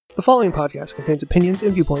The following podcast contains opinions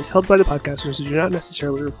and viewpoints held by the podcasters who do not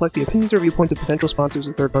necessarily reflect the opinions or viewpoints of potential sponsors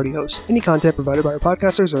or third-party hosts. Any content provided by our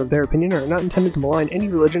podcasters are of their opinion and are not intended to malign any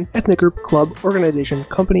religion, ethnic group, club, organization,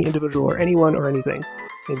 company, individual, or anyone or anything.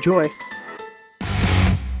 Enjoy.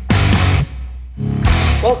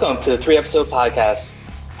 Welcome to the 3-episode podcast.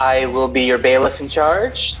 I will be your bailiff in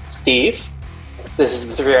charge, Steve. This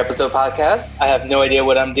is the 3-episode podcast. I have no idea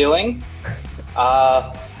what I'm doing,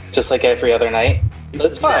 just like every other night. But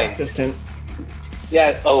it's fine. Consistent.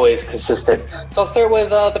 Yeah, always consistent. So I'll start with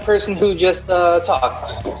the person who just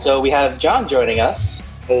talked. So we have John joining us.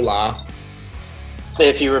 Hola.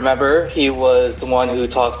 If you remember, he was the one who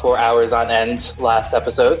talked for hours on end last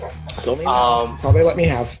episode. That's all they let me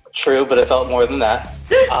have. True, but it felt more than that.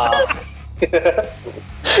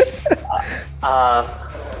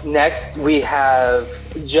 Next, we have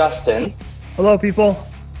Justin, Hello, people.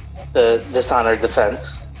 the Dishonored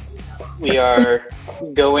Defense. We are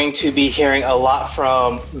going to be hearing a lot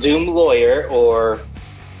from Doom Lawyer, or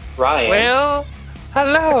Ryan. Well,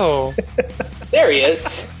 hello. There he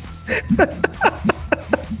is.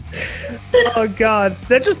 Oh god,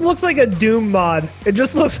 that just looks like a Doom mod. It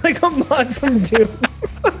just looks like a mod from Doom.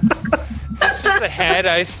 It's just the head.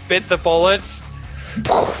 I spit the bullets.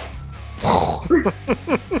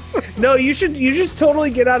 No, you should just totally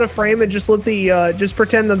get out of frame and just let the just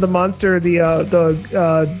pretend that the monster,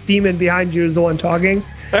 the demon behind you is the one talking.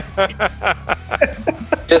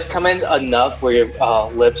 Just come in enough where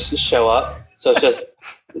your lips show up, so it's just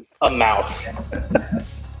a mouth.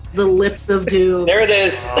 The lip of doom. There it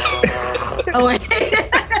is. Oh, wait.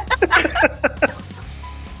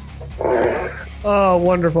 Oh,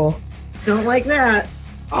 wonderful. Don't like that.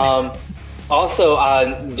 Also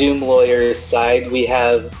on Doom Lawyer's side, we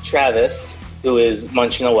have Travis, who is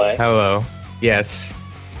munching away. Hello. Yes.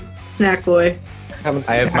 Snack boy. I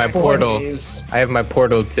have my portal. I have my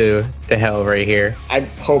portal to hell right here. I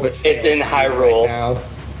hope it. It's in Hyrule. Now.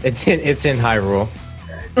 It's in Hyrule.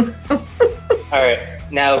 All right.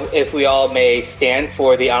 Now, if we all may stand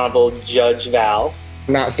for the Honorable Judge Val.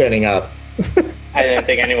 I'm not standing up. I didn't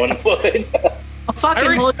think anyone would. I'll fucking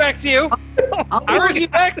I hold respect you. I'll I hold you.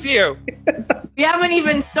 respect you. We haven't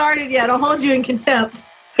even started yet. I'll hold you in contempt.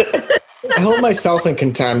 I hold myself in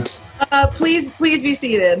contempt. Please be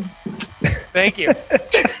seated. Thank you.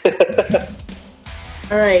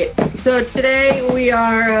 All right. So today we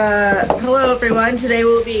are. Hello, everyone. Today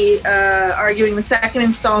we'll be arguing the second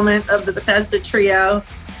installment of the Bethesda trio.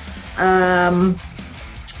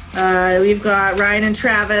 We've got Ryan and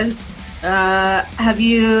Travis.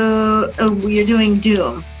 You're doing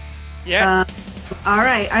Doom. Yeah. All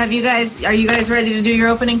right. Are you guys ready to do your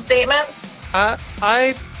opening statements? I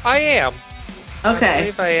am. I Okay.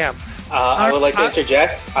 believe I am. I would like to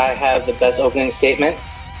interject. I have the best opening statement.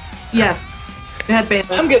 Yes. Go ahead,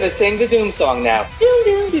 Bailey. I'm gonna sing the Doom song now. Doom,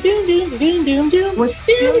 doom, doom, doom, doom, doom, doom. What's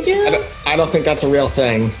Doom, doom. I don't think that's a real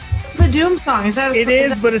thing. It's the Doom song. Is that? It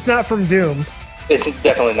is, but it's not from Doom. It's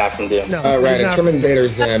definitely not from Doom. No. Right, it's not. from Invader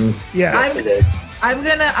Zim. Yeah. Yes, it is. I'm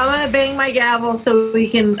gonna bang my gavel so we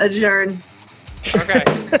can adjourn. Okay.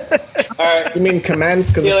 All right. You mean commence?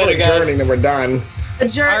 Because See if you we're later, guys. adjourning, then we're done.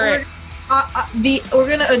 Adjourn. All right. We're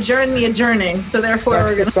gonna adjourn the adjourning. So therefore, Sucks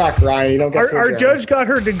we're to gonna. suck, Ryan. You don't get to Our adjourn. judge got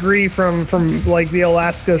her degree from like the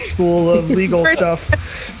Alaska School of Legal stuff.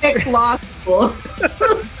 Fix law school.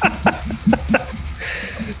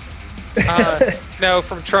 No,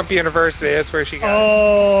 from Trump University. That's where she got it.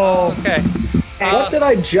 Oh. Okay. What did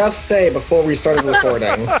I just say before we started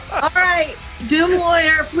recording? All right, Doom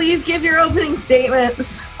Lawyer, please give your opening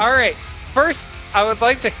statements. All right. First, I would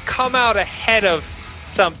like to come out ahead of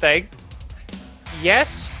something.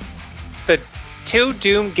 Yes, the two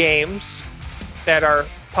Doom games that are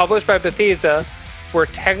published by Bethesda were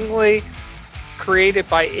technically created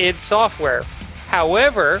by id Software.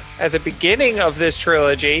 However, at the beginning of this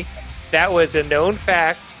trilogy, that was a known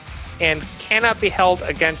fact and cannot be held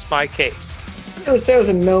against my case. I was gonna say it was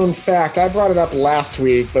a known fact. I brought it up last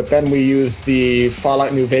week, but then we used the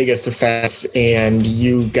Fallout New Vegas defense, and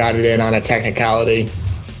you got it in on a technicality.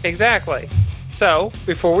 Exactly. So,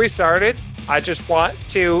 before we started, I just want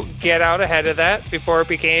to get out ahead of that before it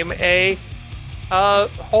became a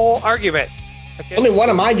whole argument. Okay? Only one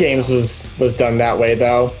of my games was done that way,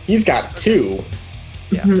 though. He's got two.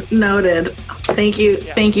 Yeah. Noted. Thank you.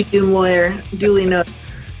 Yeah. Thank you, Doom Lawyer. Duly noted.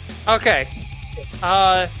 Okay.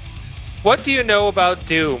 What do you know about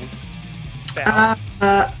Doom? Val?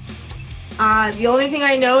 The only thing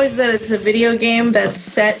I know is that it's a video game that's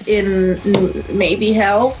set in maybe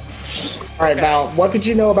hell. All right, Val, what did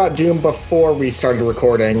you know about Doom before we started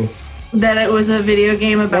recording? That it was a video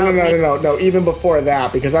game about. No, even before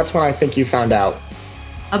that, because that's when I think you found out.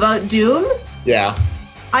 About Doom? Yeah.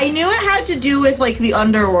 I knew it had to do with like the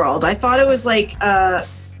underworld. I thought it was like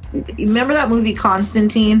remember that movie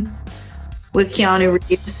Constantine with Keanu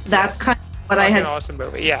Reeves? That's kind of what I had. An awesome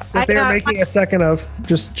movie, yeah. That they're making a second of.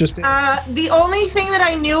 Just. The only thing that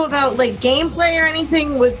I knew about like gameplay or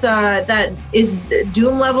anything was that is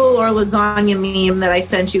Doom level or lasagna meme that I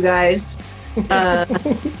sent you guys,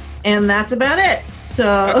 and that's about it.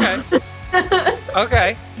 So. Okay.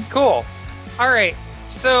 Okay. Cool. All right.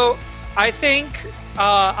 So I think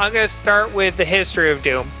I'm going to start with the history of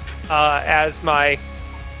Doom as my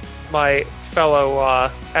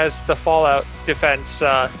fellow as the Fallout defense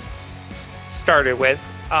started with.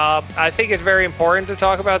 I think it's very important to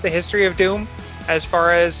talk about the history of Doom as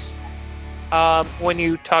far as when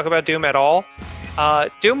you talk about Doom at all.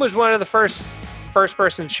 Doom was one of the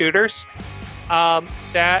first-person shooters.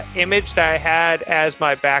 That image that I had as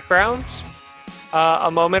my background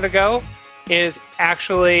a moment ago is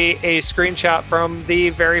actually a screenshot from the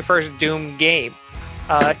very first Doom game.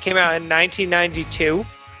 It came out in 1992,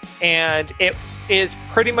 and it is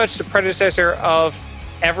pretty much the predecessor of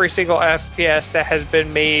every single FPS that has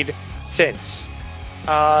been made since.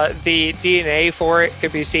 The DNA for it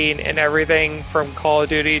could be seen in everything from Call of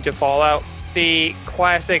Duty to Fallout. The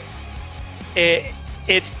classic,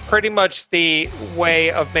 it's pretty much the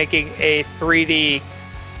way of making a 3D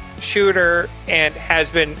shooter and has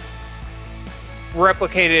been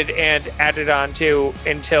replicated and added onto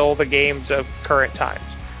until the games of current times.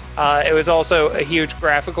 It was also a huge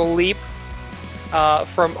graphical leap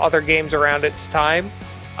from other games around its time.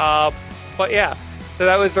 But yeah, so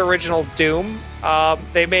that was the original Doom.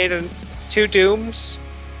 They made two Dooms,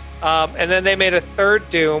 and then they made a third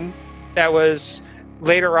Doom that was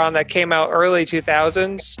later on that came out early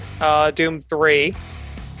 2000s, Doom 3.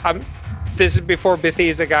 This is before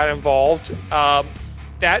Bethesda got involved.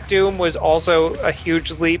 That Doom was also a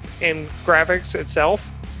huge leap in graphics itself.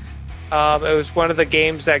 It was one of the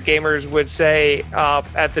games that gamers would say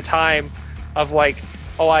at the time of like,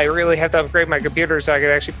 oh, I really have to upgrade my computer so I can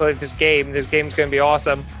actually play this game. This game's going to be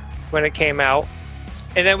awesome when it came out.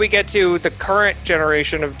 And then we get to the current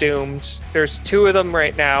generation of Dooms. There's two of them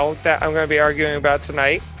right now that I'm going to be arguing about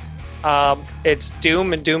tonight. It's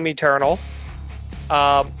Doom and Doom Eternal.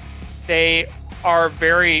 They are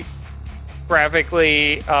very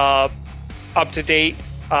graphically up to date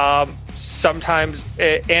sometimes,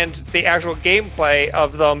 and the actual gameplay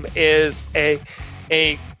of them is a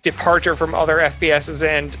departure from other FPSs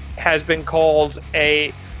and has been called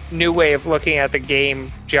a new way of looking at the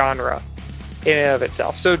game genre in and of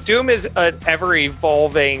itself. So Doom is an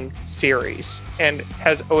ever-evolving series and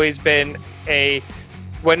has always been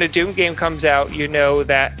when a Doom game comes out, you know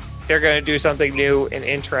that they're going to do something new and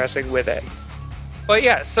interesting with it. But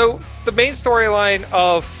yeah, so the main storyline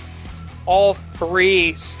of all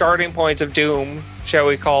three starting points of Doom, shall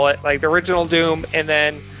we call it, like the original Doom and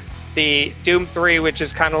then the Doom 3, which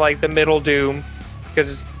is kind of like the middle Doom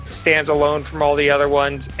because it stands alone from all the other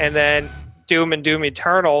ones, and then Doom and Doom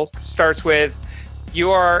Eternal starts with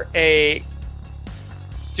you are a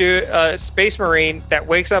space marine that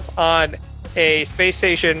wakes up on a space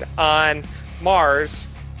station on Mars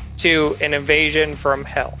to an invasion from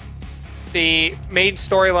hell. The main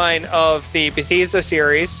storyline of the Bethesda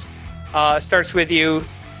series starts with you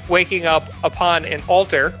waking up upon an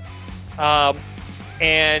altar,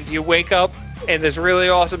 and you wake up in this really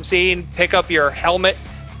awesome scene, pick up your helmet,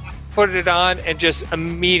 put it on, and just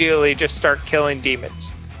immediately just start killing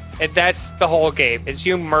demons. And that's the whole game, is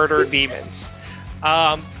you murder demons.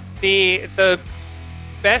 The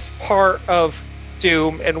best part of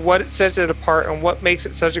Doom and what it sets it apart and what makes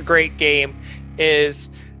it such a great game is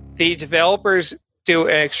the developers do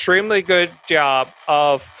an extremely good job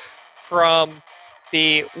of, from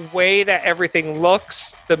the way that everything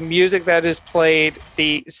looks, the music that is played,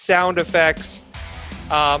 the sound effects,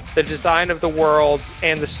 the design of the world,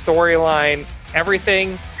 and the storyline,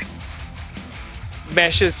 everything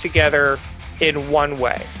meshes together in one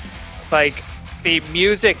way. Like, the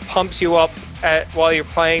music pumps you up while you're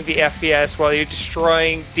playing the FPS, while you're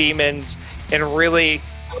destroying demons, and really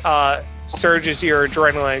surges your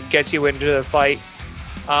adrenaline, gets you into the fight.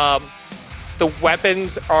 The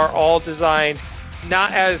weapons are all designed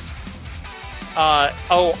not as,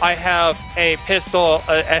 I have a pistol,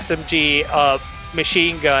 a SMG, a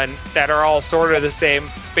machine gun that are all sort of the same,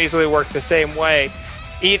 basically work the same way.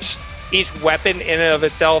 Each weapon in and of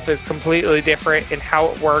itself is completely different in how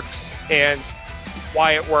it works and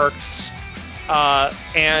why it works,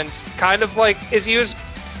 and kind of like is used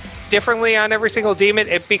differently on every single demon.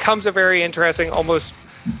 It becomes a very interesting, almost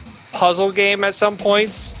puzzle game at some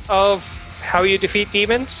points of how you defeat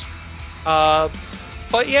demons.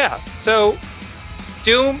 But yeah, so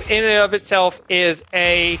Doom in and of itself is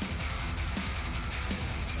a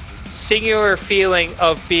singular feeling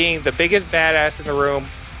of being the biggest badass in the room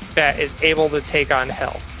that is able to take on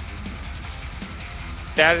hell.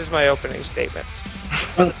 That is my opening statement.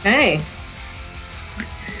 Okay.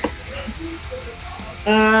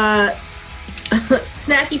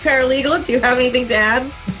 Snacky Paralegal, do you have anything to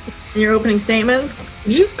add in your opening statements?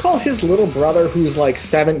 Did you just call his little brother, who's like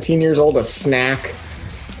 17 years old, a snack?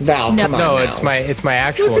 Val, No. come on No, now. it's my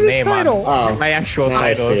actual Look at his name. title. My actual Now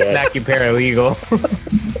I title see is it. Snacky Paralegal.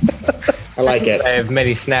 I like it. I have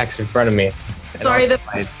many snacks in front of me. And Sorry also that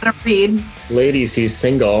my- I don't read. Ladies, he's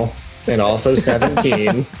single and also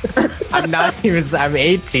 17. I'm not even. I'm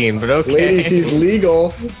 18, but okay. Ladies, he's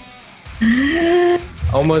legal.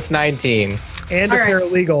 Almost 19. And a All right.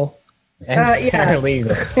 paralegal. And Yeah.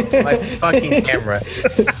 paralegal. My fucking camera.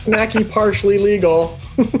 Snacky, partially legal.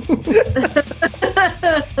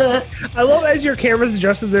 I love as your camera's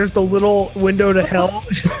adjusted, there's the little window to hell.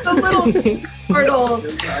 The little portal.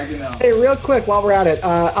 Hey, real quick, while we're at it,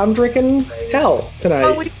 I'm drinking hell tonight.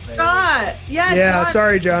 Oh, we forgot. Yeah, Yeah, John,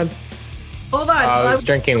 sorry, John. hold on. I was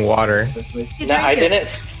drinking water. You No, I drink it.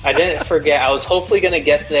 didn't forget. I was hopefully gonna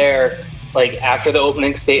get there like after the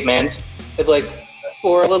opening statements. It'd be like,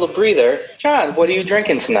 for a little breather, John, what are you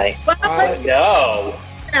drinking tonight? Well, let's No.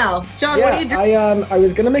 now. John, what are you drinking? I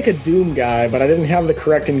was gonna make a Doom guy, but I didn't have the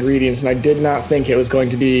correct ingredients, and I did not think it was going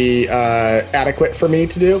to be adequate for me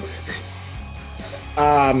to do.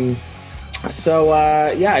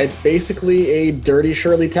 Yeah, it's basically a Dirty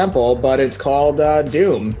Shirley Temple, but it's called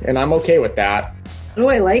Doom, and I'm okay with that. Oh,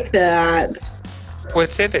 I like that.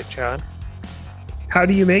 What's in it, John? How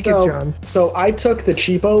do you make it, John? So I took the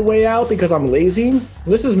cheapo way out because I'm lazy.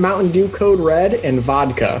 This is Mountain Dew Code Red and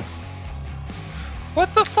vodka.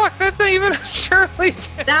 What the fuck? That's not even a Shirley.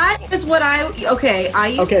 That is what I used to Okay,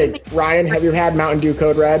 make. Ryan, have you had Mountain Dew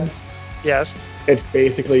Code Red? Yes. It's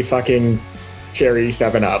basically fucking cherry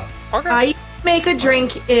 7-Up. Okay. I used to make a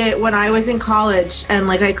drink when I was in college and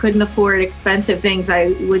like I couldn't afford expensive things.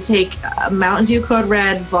 I would take Mountain Dew Code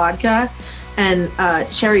Red, vodka, and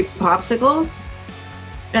cherry popsicles.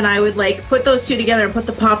 And I would like put those two together and put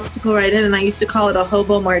the popsicle right in, and I used to call it a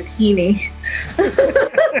hobo martini.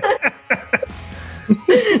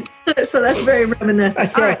 So that's very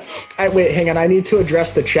reminiscent. All right. Wait, hang on. I need to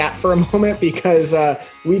address the chat for a moment because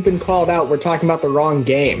we've been called out. We're talking about the wrong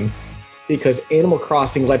game because Animal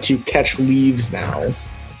Crossing lets you catch leaves now.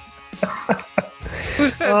 Who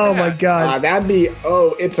said Oh that? my god. That'd be,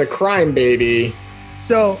 it's a crime, baby.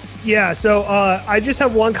 So I just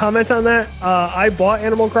have one comment on that. I bought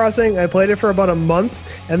Animal Crossing. I played it for about a month,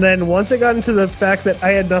 and then once I got into the fact that I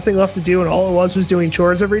had nothing left to do and all it was doing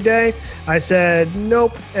chores every day, I said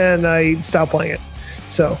nope, and I stopped playing it.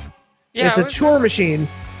 So Yeah, it's I a was chore machine.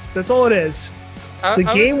 That's all it is. It's a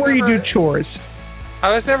I game was where you do never- chores.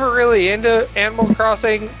 I was never really into Animal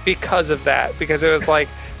Crossing because of that. Because it was like,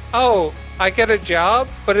 oh, I get a job,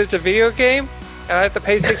 but it's a video game, and I have to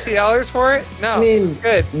pay $60 for it. No, I mean,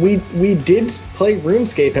 good, we did play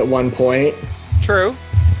RuneScape at one point. true.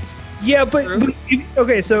 Yeah, but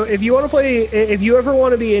okay. So if you want to play, if you ever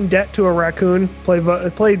want to be in debt to a raccoon,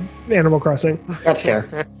 play Animal Crossing. That's fair.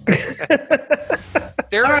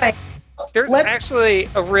 There, All right. there's let's- actually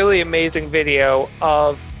a really amazing video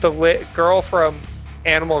of the girl from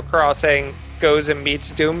Animal Crossing goes and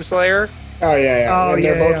meets Doomslayer. Oh, yeah. Oh, And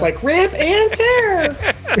they're yeah, both yeah. like, rip and tear.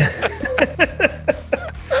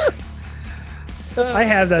 I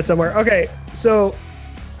have that somewhere. Okay, so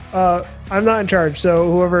I'm not in charge.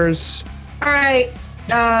 So whoever's All right.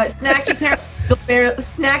 Snacky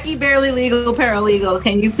Barely Legal Paralegal.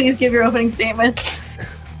 Can you please give your opening statement?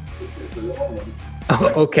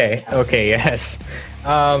 Okay, yes.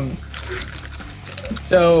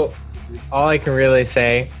 So, all I can really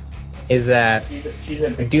say is that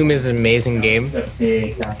Doom is an amazing game,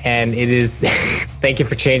 and it is. Thank you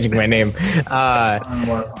for changing my name.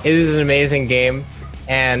 It is an amazing game,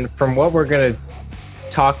 and from what we're gonna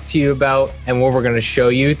talk to you about and what we're gonna show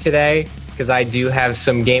you today, because I do have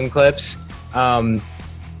some game clips,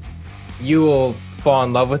 you will fall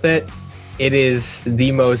in love with it. It is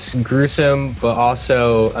the most gruesome but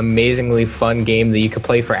also amazingly fun game that you could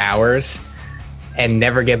play for hours and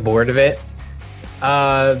never get bored of it.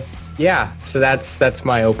 Yeah, so that's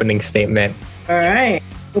my opening statement. All right.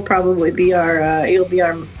 You'll probably be you'll be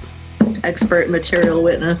our expert material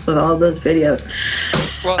witness with all those videos.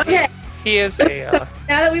 Well, Okay. he is a.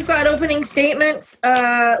 Now that we've got opening statements,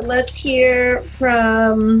 let's hear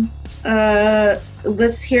from the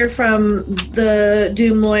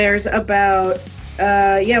Doom lawyers about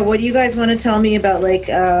what do you guys want to tell me about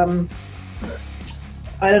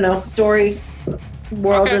I don't know, story,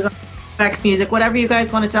 world Okay. design, effects, music, whatever you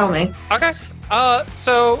guys want to tell me. Okay.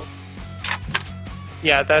 So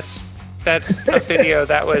yeah, that's a video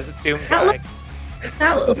that was Doom That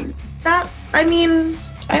Guy. That I mean,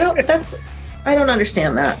 I don't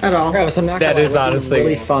understand that at all. Travis, I'm not That gonna lie, is what would be honestly-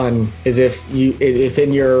 really fun is if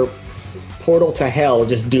in your portal to hell,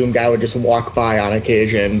 just Doom Guy would just walk by on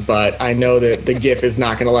occasion, but I know that the GIF is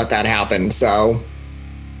not gonna let that happen, so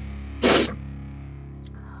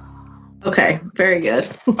Okay, very good.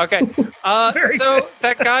 Okay. Very So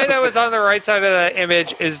that guy that was on the right side of the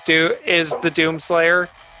image is the Doom Slayer.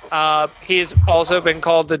 He's also been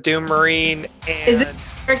called the Doom Marine. And Is it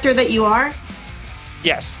the character that you are?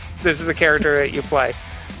 yes, this is the character that you play.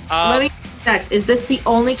 Let me check. Is this the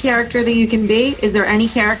only character that you can be? Is there any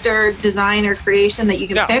character design or creation that you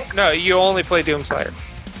can pick? No, you only play Doom Slayer.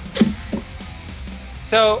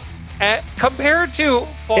 So, compared to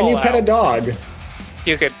Fallout, can you pet a dog?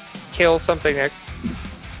 you could kill something.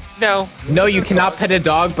 No, No, you cannot pet a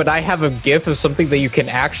dog, but I have a GIF of something that you can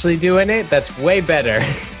actually do in it that's way better.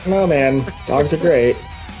 No, man, dogs are great.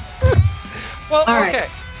 well, All right.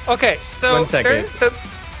 okay. So 1 second.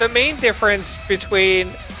 the main difference between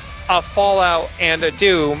a Fallout and a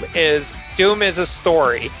Doom is a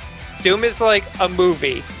story. Doom is like a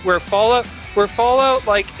movie. Where Fallout,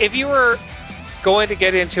 like if you were going to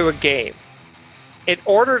get into a game, in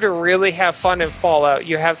order to really have fun in Fallout,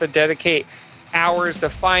 you have to dedicate hours to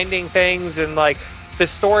finding things, and like the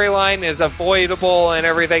storyline is avoidable and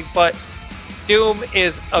everything. But Doom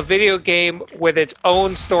is a video game with its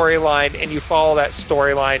own storyline, and you follow that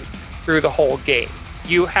storyline through the whole game.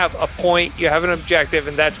 You have a point, you have an objective,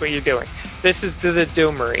 and that's what you're doing. This is the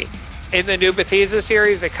Doom Marine. In the new Bethesda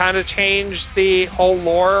series, they kind of changed the whole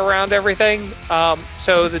lore around everything.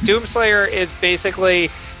 So the Doom Slayer is basically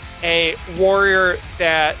a warrior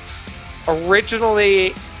that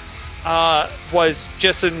originally was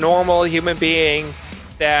just a normal human being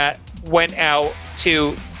that went out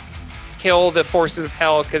to kill the forces of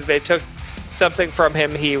hell because they took something from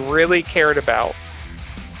him he really cared about.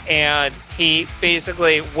 And he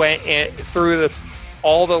basically went through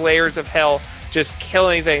all the layers of hell, just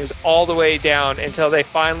killing things all the way down until they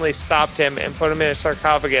finally stopped him and put him in a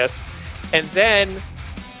sarcophagus. And then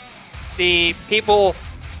the people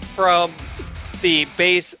from the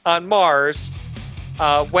base on Mars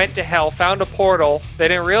went to hell, found a portal. They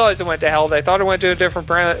didn't realize it went to hell. They thought it went to a different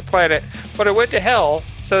planet, but it went to hell.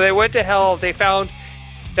 So they went to hell. They found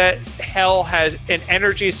that hell has an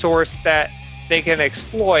energy source that they can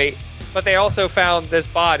exploit, but they also found this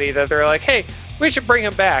body that they're like, hey, we should bring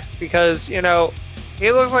him back because, you know,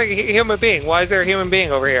 he looks like a human being. Why is there a human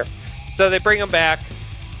being over here? So they bring him back.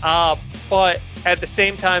 But at the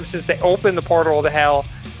same time, since they opened the portal to hell,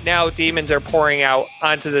 now demons are pouring out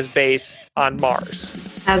onto this base on Mars.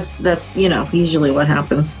 As that's, usually what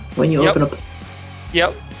happens when you Yep. open up.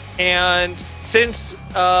 Yep. And since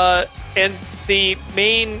and the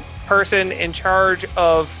main person in charge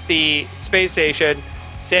of the space station,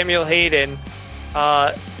 Samuel Hayden,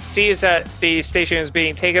 sees that the station is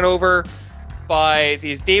being taken over by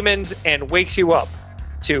these demons and wakes you up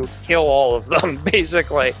to kill all of them,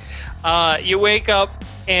 basically. You wake up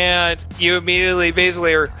and you immediately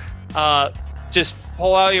basically just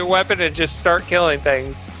pull out your weapon and just start killing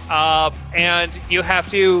things. And you have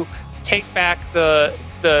to take back the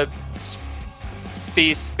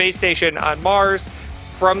space station on Mars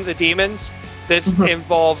from the demons. This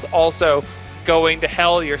involves also going to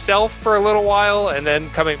hell yourself for a little while and then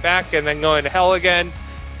coming back and then going to hell again.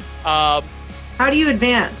 How do you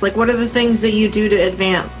advance? Like, what are the things that you do to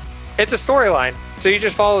advance? It's a storyline, so you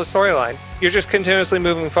just follow the storyline. You're just continuously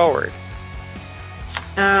moving forward.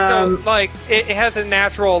 So, like, it has a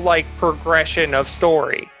natural, like, progression of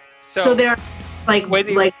story. So there are, like, when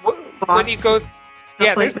you, like when you go,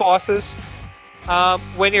 yeah, like there's that. bosses.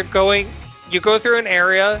 When you go through an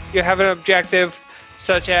area, you have an objective,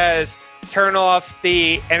 such as turn off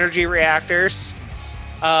the energy reactors.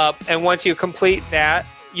 And once you complete that,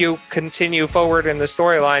 you continue forward in the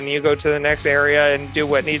storyline. You go to the next area and do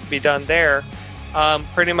what needs to be done there.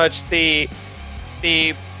 Pretty much the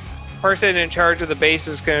person in charge of the base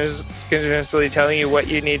is continuously telling you what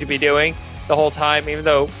you need to be doing the whole time, even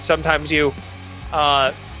though sometimes you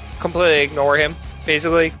completely ignore him,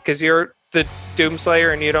 basically, because you're the Doom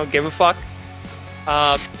Slayer and you don't give a fuck.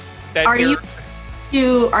 Are you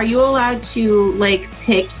allowed to, like,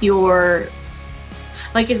 pick your...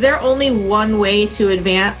 Like, is there only one way to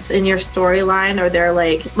advance in your storyline? Or there,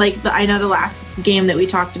 I know the last game that we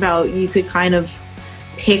talked about, you could kind of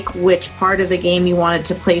pick which part of the game you wanted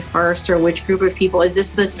to play first or which group of people. Is this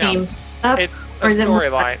the same setup? It's Or a is it more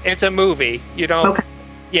storyline. It's a movie. You don't. Okay.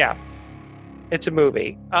 Yeah, it's a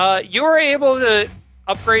movie. You were able to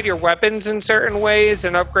upgrade your weapons in certain ways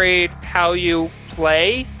and upgrade how you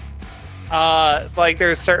play. Like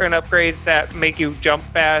there's certain upgrades that make you jump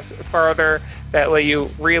farther, that let you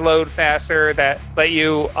reload faster, that let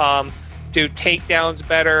you do takedowns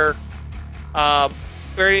better.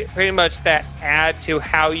 Pretty much that add to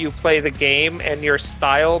how you play the game and your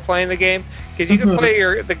style of playing the game. Because you can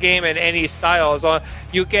play the game in any style as long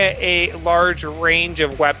you get a large range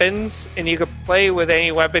of weapons, and you can play with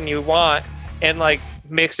any weapon you want and like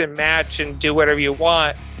mix and match and do whatever you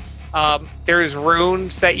want. There's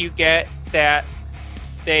runes that you get that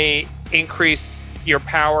they increase your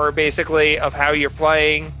power basically of how you're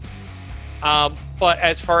playing. But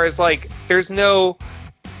as far as like,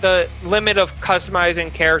 the limit of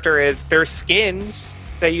customizing character is there's skins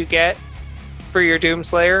that you get for your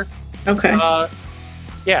Doomslayer. Okay.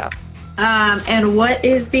 Yeah. And what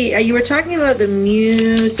is you were talking about the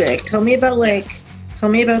music. Tell me about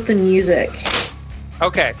the music.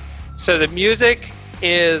 Okay. So the music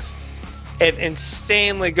is an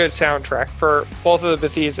insanely good soundtrack for both of the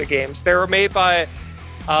Bethesda games. They were made by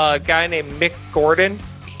a guy named Mick Gordon.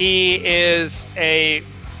 He is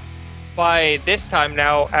by this time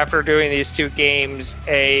now, after doing these two games,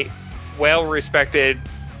 a well-respected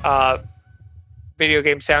video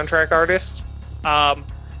game soundtrack artist.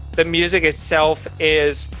 The music itself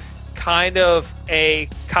is kind of a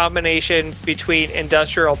combination between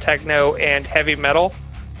industrial techno and heavy metal.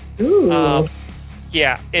 Ooh.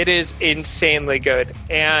 Yeah, it is insanely good.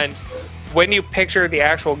 And when you picture the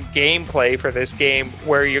actual gameplay for this game,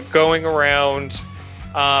 where you're going around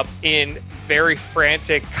in very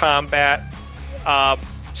frantic combat,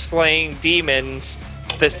 slaying demons,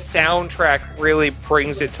 the soundtrack really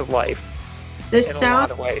brings it to life. This in sound, a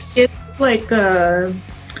lot of ways. it's like I'm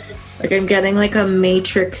getting like a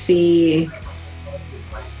Matrixy,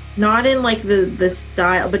 not in like the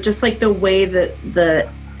style, but just like the way that the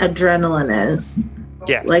adrenaline is.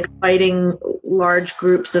 Yeah. Like fighting large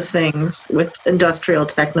groups of things with industrial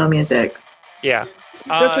techno music. Yeah.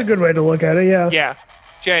 That's a good way to look at it, yeah. Yeah.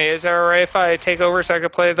 Jay, is it alright if I take over so I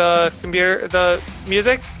could play the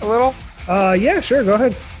music a little? Yeah, sure, go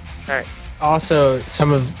ahead. Alright. Also,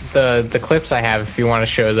 some of the clips I have, if you want to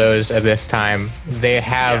show those at this time, they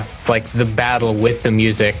have like the battle with the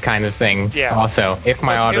music kind of thing. Yeah. Also, if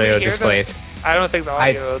my Can we audio hear displays. I don't think the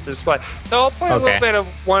audio will display. So I'll play a little bit of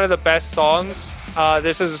one of the best songs.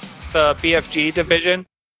 This is the BFG division.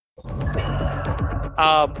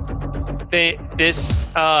 This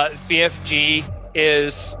BFG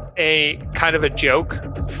is a kind of a joke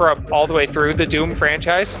from all the way through the Doom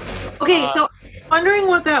franchise. Okay, so I'm wondering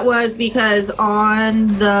what that was, because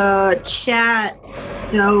on the chat,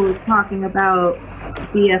 Joe was talking about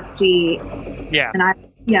BFG. Yeah.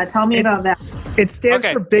 And tell me about that. It stands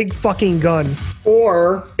for Big Fucking Gun.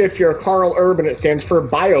 Or if you're Carl Urban, it stands for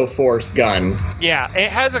Bioforce Gun. Yeah, it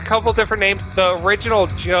has a couple different names. The original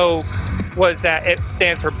joke was that it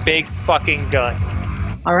stands for Big Fucking Gun.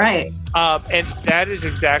 All right. And that is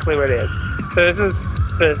exactly what it is. So this is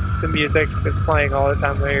the music that's playing all the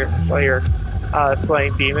time while you're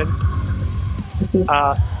slaying demons. This is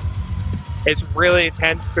it's really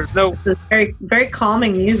intense. There's no. this is very, very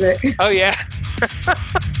calming music. Oh yeah.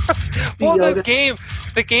 Well, the game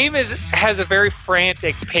has a very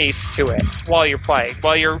frantic pace to it while you're playing,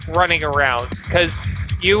 while you're running around, because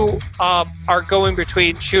you are going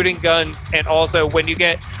between shooting guns, and also when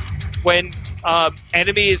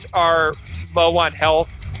enemies are low on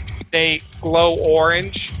health, they glow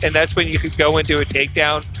orange, and that's when you could go and do a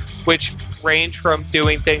takedown, which range from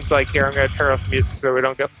doing things like, here, I'm going to turn off the music so we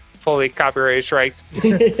don't get fully copyright striked.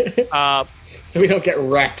 So we don't get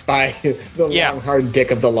wrecked by the long, hard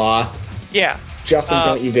dick of the law. Yeah. Justin,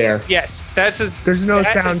 don't you dare. Yes, There's no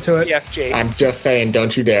sound to it. BFG. I'm just saying,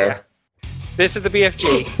 don't you dare. This is the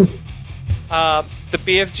BFG. The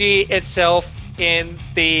BFG itself in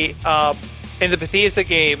the Bethesda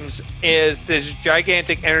games is this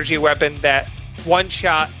gigantic energy weapon that one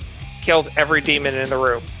shot kills every demon in the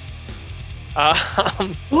room.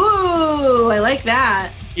 Ooh, I like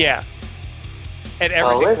that. Yeah. And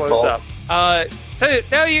everything blows up. So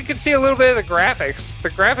now you can see a little bit of the graphics. The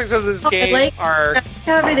graphics of this game are...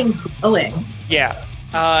 Everything's glowing. Yeah.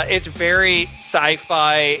 It's very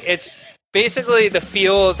sci-fi. It's basically the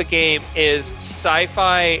feel of the game is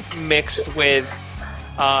sci-fi mixed with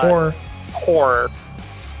horror.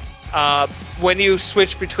 When you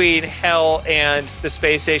switch between Hell and the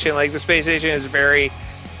space station, like the space station is very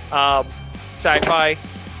sci-fi,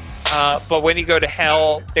 but when you go to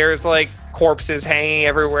Hell, there's like corpses hanging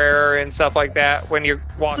everywhere and stuff like that when you're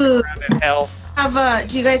walking around in Hell.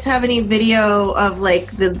 Do you guys have any video of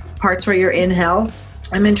like the parts where you're in hell?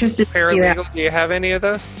 I'm interested. Paralegal, do you have any of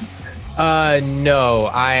those? No,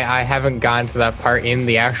 I haven't gotten to that part in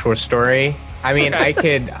the actual story. I mean,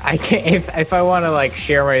 Okay. I can if I want to like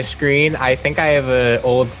share my screen, I think I have an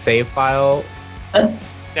old save file.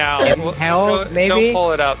 No. Hell, maybe? Don't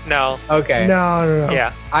pull it up. No. Okay. No.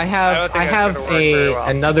 Yeah. I don't think have that's gonna work very well.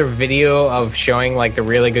 another video of showing like the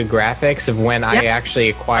really good graphics of when I actually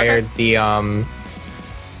acquired the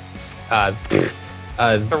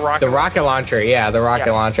rocket launcher. Yeah, the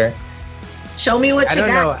rocket launcher. Show me what I you don't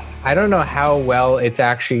got. know. I don't know how well it's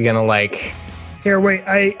actually gonna like. Here, wait.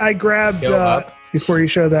 I grabbed Go up. before you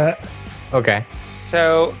show that. Okay.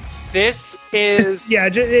 So this is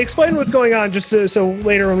Explain what's going on, just so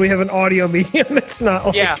later when we have an audio medium, it's not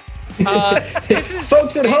like yeah. This is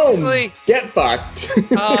Folks at home, basically, get fucked.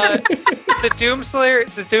 the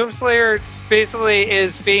Doomslayer basically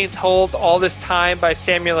is being told all this time by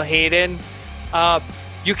Samuel Hayden,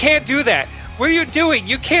 you can't do that. What are you doing?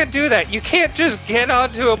 You can't do that. You can't just get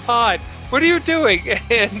onto a pod. What are you doing?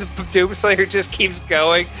 And the Doomslayer just keeps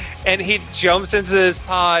going, and he jumps into this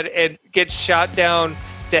pod and gets shot down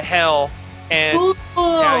to hell, and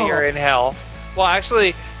now you're in hell. Well,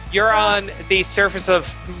 actually, you're on the surface of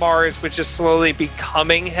Mars, which is slowly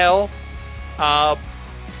becoming hell.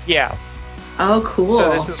 Yeah. Oh, cool.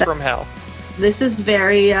 So this is from hell. This is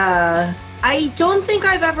very I don't think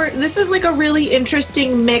I've ever this is like a really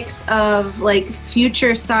interesting mix of like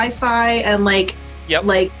future sci-fi and like Yep.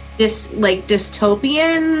 like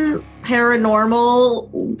dystopian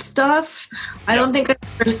paranormal stuff. I don't think I've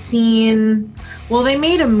ever seen. Well, they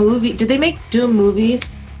made a movie. Did they make Doom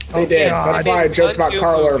movies? They did. God. That's why I joked about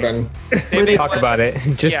Carl Urban. Were they- Talk about it.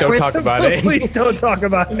 Just Yeah. don't talk about it. Please don't talk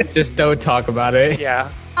about it. Just don't talk about it.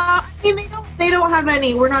 Yeah. I mean, they don't have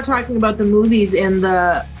any. We're not talking about the movies they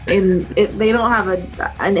don't have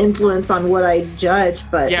an influence on what I judge.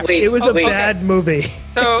 But Yeah. It was a wait. bad movie.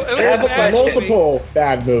 So it I have was a question. Multiple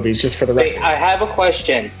bad movies, just for the Wait, record. I have a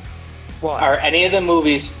question. What? Are any of the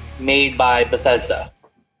movies made by Bethesda?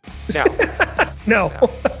 No. No.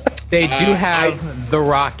 They do have The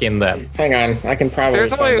Rock in them. Hang on, I can probably There's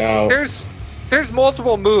find only out. there's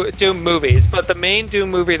multiple Doom movies, but the main Doom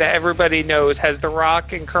movie that everybody knows has The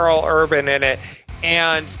Rock and Carl Urban in it.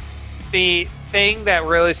 And the thing that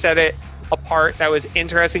really set it apart that was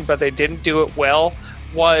interesting, but they didn't do it well,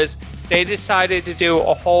 was they decided to do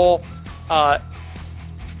a whole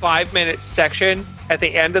 5-minute section at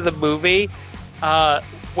the end of the movie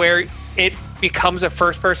where it becomes a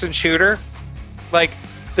first-person shooter. Like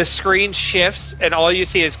the screen shifts and all you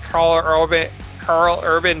see is Carl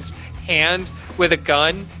Urban's hand with a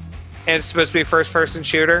gun, and it's supposed to be a first-person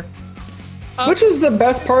shooter. Which is the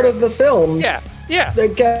best part of the film. Yeah.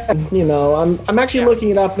 Again, I'm actually looking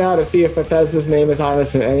it up now to see if Bethesda's name is on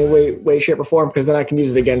this in any way, shape, or form, because then I can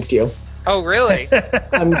use it against you. Oh, really?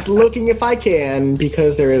 I'm just looking if I can,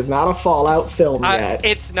 because there is not a Fallout film yet.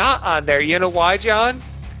 It's not on there. You know why, John?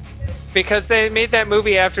 Because they made that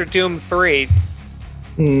movie after Doom 3,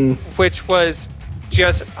 which was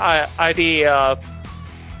just ID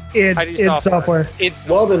id Software. It's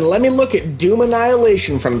Well, then let me look at Doom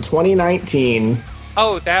Annihilation from 2019.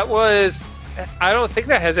 Oh, that was. I don't think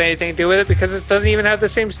that has anything to do with it because it doesn't even have the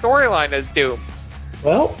same storyline as Doom.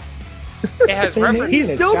 Well, It has Same references. He's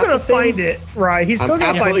It's still got gonna the same- find it, right? He's still I'm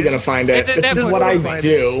gonna absolutely find going to find it. It's a This is Netflix what I movie.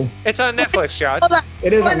 do. It's on Netflix, Josh. Hold on.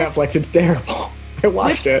 It is on Netflix. It's terrible. I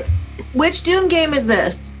watched it. Which Doom game is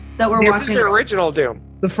this that we're This is watching? the original Doom.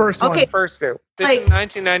 the first Okay. one. First Doom. This Like- is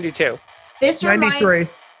 1992. This '93.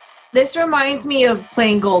 reminds me of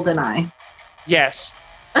playing GoldenEye. Yes.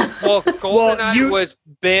 Well, GoldenEye you- was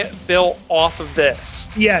built off of this.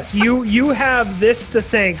 Yes, you have this to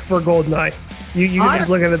thank for GoldenEye. You can just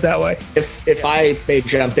look at it that way. If I may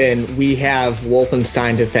jump in, we have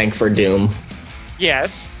Wolfenstein to thank for Doom.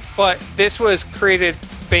 Yes, but this was created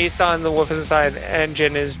based on the Wolfenstein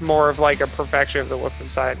engine, is more of like a perfection of the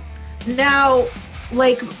Wolfenstein. Now,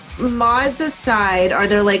 like mods aside, are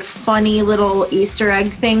there like funny little Easter egg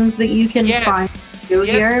things that you can Yes. find through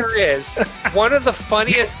Yes, here? there is. One of the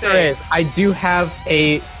funniest There things. is. I do have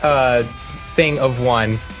a thing of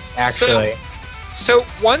one, actually. So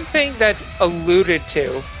one thing that's alluded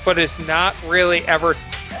to, but is not really ever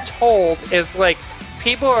told, is like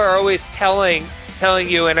people are always telling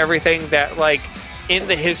you and everything that like in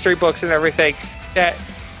the history books and everything that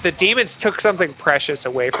the demons took something precious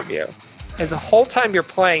away from you, and the whole time you're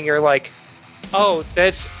playing, you're like, oh,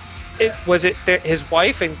 that's it. Was it his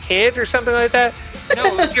wife and kid or something like that? No,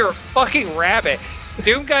 it was your fucking rabbit.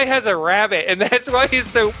 Doom guy has a rabbit, and that's why he's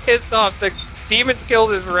so pissed off. The demons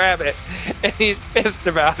killed his rabbit, and he's pissed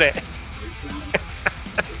about it.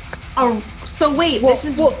 Oh, so wait, Well, this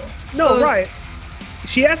is no, those- right.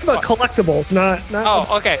 She asked about collectibles, not.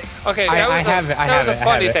 Oh, okay. I have it, I That have was it, a I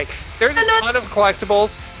funny have thing. There's No, a ton of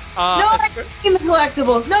collectibles. No, I mean the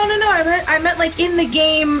collectibles. No. I meant like in the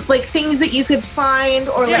game, like things that you could find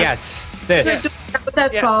or like. Yes, this. What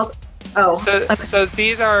that's Yeah. called? Oh. So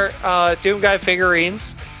these are Doom Guy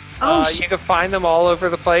figurines. Oh, You can find them all over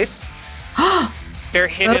the place. They're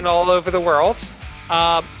hidden all over the world.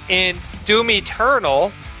 In Doom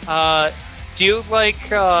Eternal, do you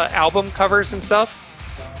like album covers and stuff?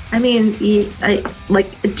 I mean,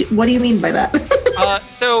 what do you mean by that?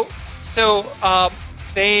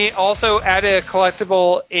 They also added a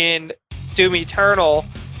collectible in Doom Eternal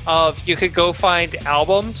of you could go find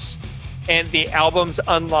albums, and the albums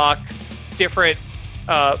unlock different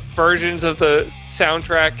versions of the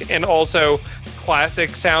soundtrack and also classic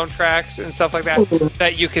soundtracks and stuff like that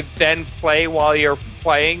that you could then play while you're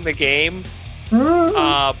playing the game.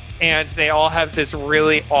 And they all have this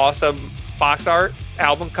really awesome box art,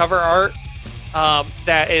 album cover art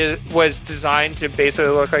was designed to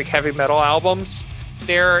basically look like heavy metal albums.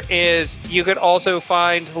 You could also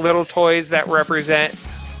find little toys that represent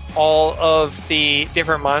all of the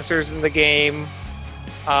different monsters in the game.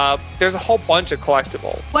 There's a whole bunch of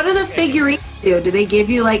collectibles. What do the figurines do? Do they give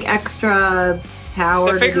you like extra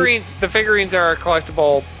power? The figurines are a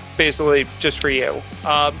collectible basically just for you.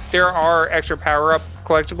 There are extra power-up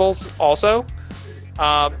collectibles also.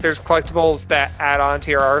 There's collectibles that add on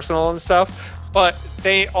to your arsenal and stuff, but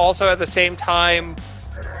they also at the same time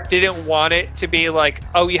didn't want it to be like,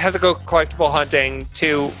 oh, you have to go collectible hunting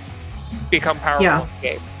to become powerful in the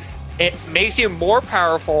game. It makes you more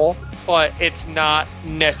powerful, but it's not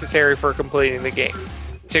necessary for completing the game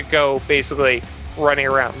to go basically running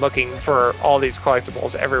around looking for all these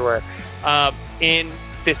collectibles everywhere. In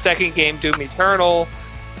the second game, Doom Eternal,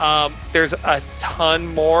 there's a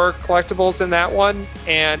ton more collectibles in that one,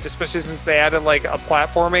 and especially since they added like a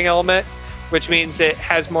platforming element, which means it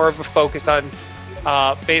has more of a focus on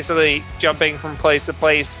basically jumping from place to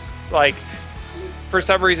place. Like, for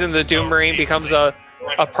some reason, the Doom Marine becomes a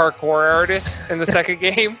parkour artist in the second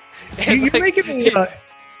game.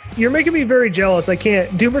 You're making me very jealous. I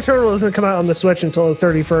can't. Doom Eternal doesn't come out on the Switch until the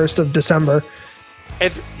 31st of December.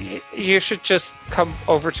 You should just come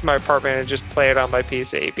over to my apartment and just play it on my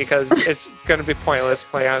PC because it's going to be pointless to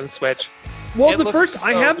play on Switch. Well, The first Doom.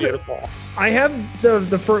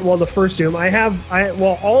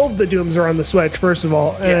 All of the Dooms are on the Switch, first of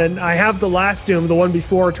all, and I have the last Doom, the one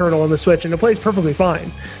before Eternal, on the Switch, and it plays perfectly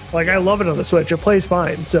fine. Like, I love it on the Switch. It plays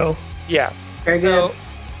fine. So yeah, very good.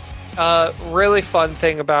 Really fun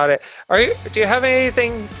thing about it. Do you have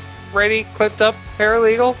anything ready, clipped up,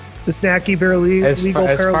 Paralegal? The snacky paralegal.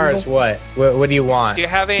 As far as what? What do you want? Do you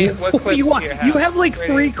have any? What clips you want? Do you have? You have like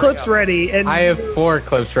 3 clips ready, and I have 4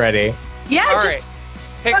 clips ready. Yeah, All just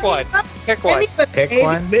Pick one. Pick one. Pick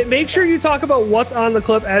one. Make sure you talk about what's on the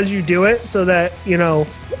clip as you do it, so that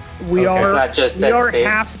we are not just Dead Space.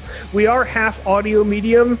 half audio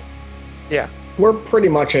medium. Yeah. We're pretty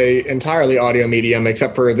much a entirely audio medium,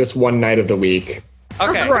 except for this one night of the week.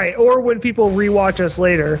 Okay. Right, or when people rewatch us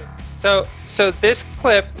later. So this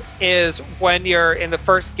clip is when you're in the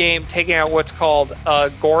first game taking out what's called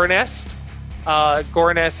a gore nest.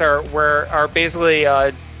 Gore nests are basically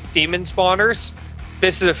demon spawners.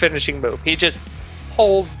 This is a finishing move. He just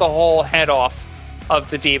pulls the whole head off of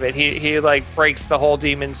the demon. He like breaks the whole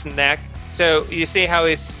demon's neck. So you see how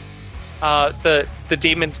he's the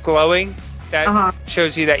demon's glowing? That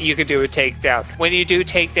shows you that you could do a takedown. When you do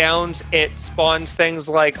takedowns, it spawns things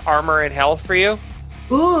like armor and health for you.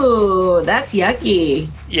 Ooh, that's yucky.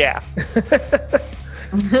 Yeah.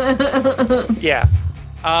 Yeah.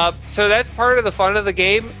 So that's part of the fun of the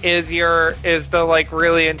game is the like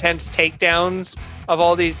really intense takedowns of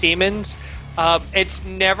all these demons. It's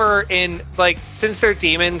never in like, since they're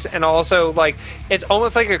demons, and also like it's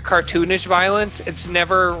almost like a cartoonish violence. It's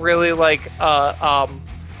never really like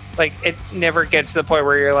it never gets to the point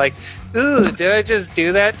where you're like, ooh, did I just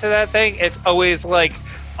do that to that thing? It's always like,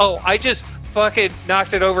 oh, I just fucking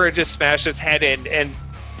knocked it over and just smashed its head in, and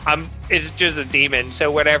it's just a demon,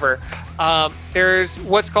 so whatever. There's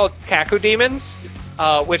what's called Kaku demons,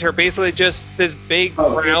 which are basically just this big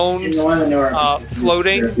round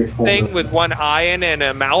floating thing with one eye in and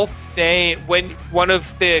a mouth. When one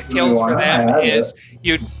of the kills for them is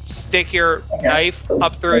you stick your knife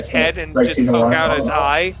up through its head and just poke out its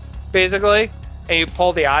eye, basically, and you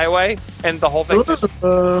pull the eye away, and the whole thing just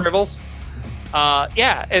dribbles.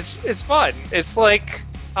 Yeah, it's fun. It's like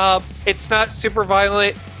it's not super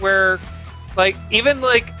violent. Where, like, even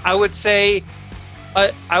like I would say,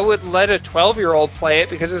 I would let a 12-year-old play it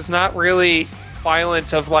because it's not really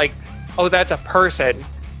violence of like oh, that's a person.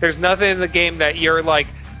 There's nothing in the game that you're like,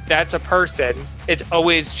 that's a person. It's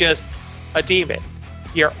always just a demon.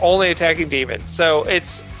 You're only attacking demons. So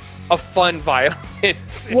it's a fun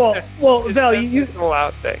violence. Well, Val, you it's a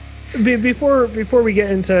loud thing. before we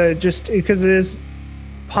get into, just because it is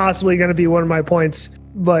possibly going to be one of my points,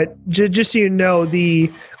 but just so you know,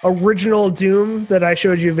 the original Doom that I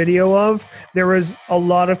showed you a video of, there was a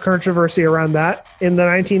lot of controversy around that in the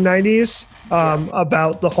 1990s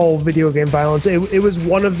about the whole video game violence. It was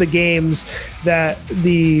one of the games that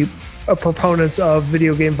the proponents of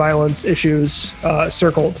video game violence issues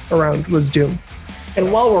circled around was Doom.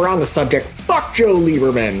 And while we're on the subject, fuck Joe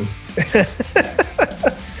Lieberman.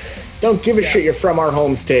 Don't give a shit you're from our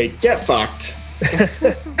home state. Get fucked.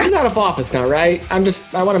 He's out of office now, right? I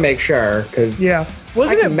want to make sure, because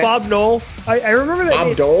wasn't it Bob Dole? I remember that.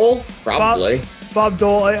 Bob Dole, probably. Bob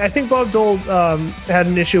Dole. I think Bob Dole had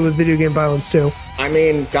an issue with video game violence too. I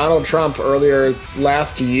mean, Donald Trump earlier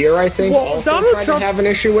last year, I think, also tried to have an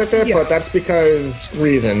issue with it, but that's because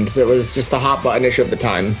reasons. It was just the hot button issue at the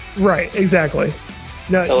time. Right, exactly.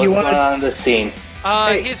 No, So what's going on in the scene?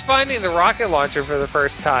 He's finding the rocket launcher for the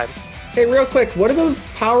first time. Hey, real quick, what do those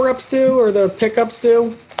power-ups do, or the pickups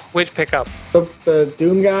do? Which pickup? The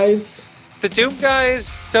Doom guys? The Doom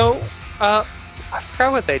guys don't. I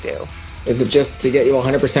forgot what they do. Is it just to get you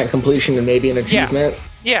 100% completion and maybe an achievement?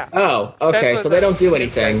 Yeah. Oh, okay, so they don't do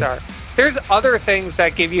anything. There's other things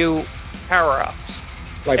that give you power-ups.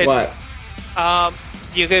 Like what?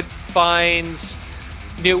 You could find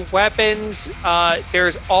new weapons.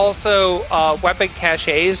 There's also weapon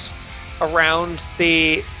caches around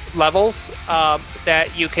the levels that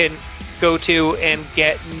you can go to and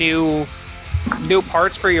get new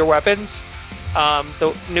parts for your weapons.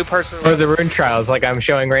 The new parts or the rune trials, like I'm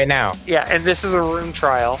showing right now. Yeah, and this is a rune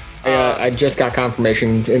trial. I just got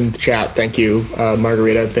confirmation in the chat. Thank you,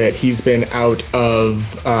 Margarita, that he's been out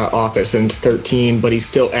of office since 13, but he's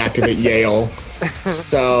still active at Yale.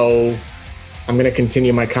 So I'm gonna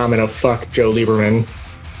continue my comment of fuck Joe Lieberman.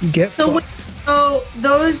 Get So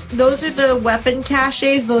those are the weapon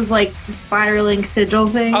caches, those like the spiraling sigil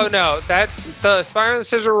things? Oh no, that's the spiraling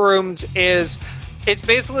sigil rooms it's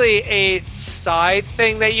basically a side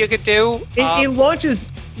thing that you could do. It launches,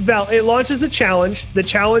 Val, it launches a challenge. The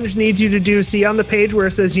challenge needs you to do, see on the page where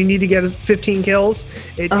it says you need to get 15 kills.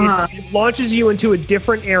 It launches you into a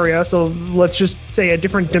different area. So let's just say a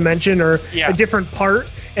different dimension or a different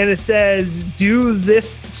part. And it says, do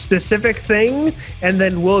this specific thing, and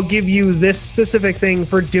then we'll give you this specific thing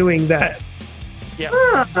for doing that.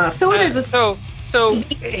 Yeah. So it is. So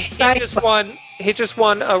he just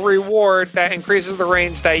won a reward that increases the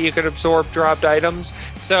range that you could absorb dropped items.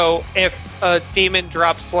 So if a demon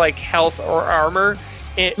drops like health or armor,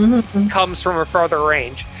 it comes from a further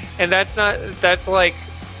range. And that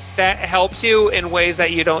helps you in ways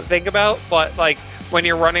that you don't think about, but like when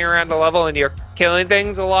you're running around the level and you're killing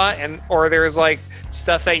things a lot, or there's like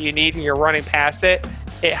stuff that you need and you're running past it,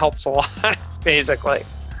 it helps a lot, basically.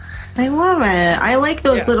 I love it. I like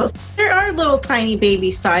those little. There are little tiny baby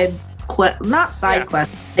side quests, like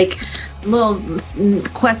little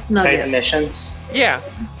quest nuggets. Side missions. Yeah.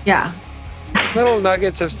 Little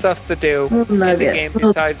nuggets of stuff to do in the game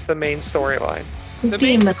besides the main storyline. The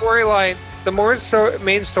main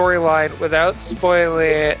storyline, without spoiling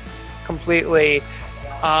it completely,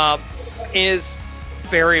 is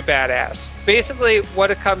very badass. Basically,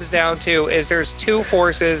 what it comes down to is there's two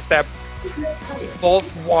forces that both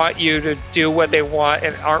want you to do what they want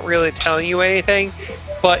and aren't really telling you anything,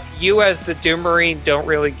 but you as the Doom Marine don't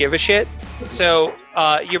really give a shit. So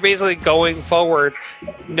you're basically going forward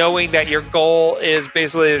knowing that your goal is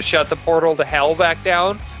basically to shut the portal to hell back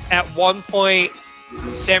down. At one point,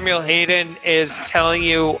 Samuel Hayden is telling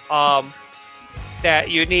you that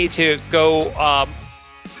you need to go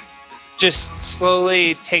just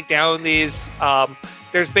slowly take down these.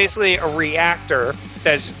 There's basically a reactor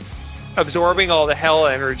that's absorbing all the hell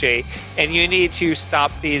energy, and you need to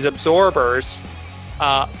stop these absorbers.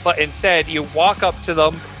 But instead, you walk up to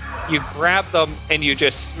them, you grab them, and you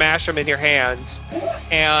just smash them in your hands.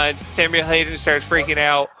 And Samuel Hayden starts freaking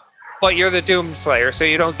out, but you're the Doom Slayer, so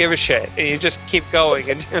you don't give a shit, and you just keep going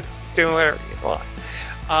and doing whatever you want.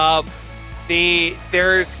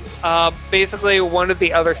 There's basically one of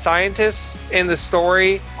the other scientists in the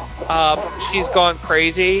story. She's gone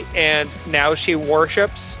crazy, and now she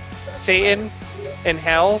worships Satan in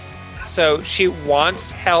hell. So she wants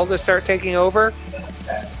hell to start taking over.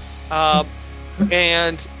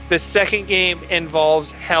 And the second game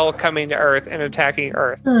involves hell coming to Earth and attacking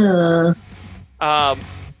Earth.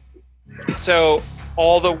 So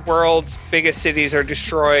all the world's biggest cities are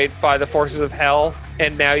destroyed by the forces of hell,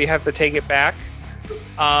 and now you have to take it back.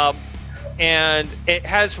 And it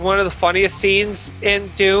has one of the funniest scenes in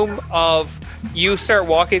Doom of you start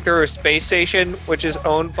walking through a space station, which is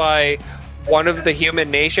owned by one of the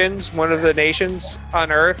nations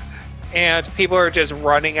on Earth, and people are just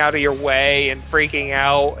running out of your way and freaking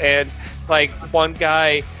out. And like one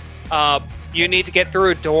guy, you need to get through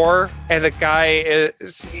a door, and the guy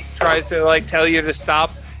tries to like tell you to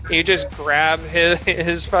stop. You just grab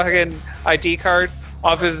his fucking ID card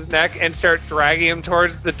off his neck and start dragging him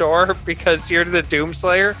towards the door because you're the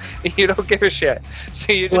Doomslayer and you don't give a shit.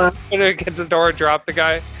 So you just put it against the door and drop the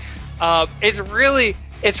guy. It's a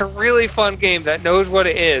really fun game that knows what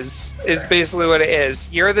it is basically what it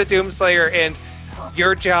is. You're the Doomslayer and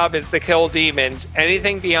your job is to kill demons.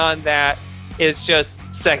 Anything beyond that is just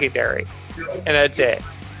secondary. And that's it.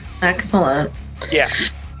 Excellent. Yeah.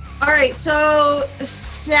 All right, so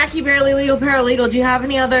Snacky Barely Legal Paralegal, do you have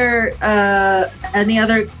any other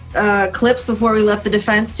clips before we let the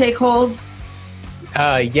defense take hold?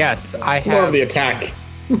 Yes, I It's more of have the attack.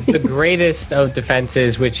 the greatest of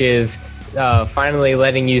defenses, which is finally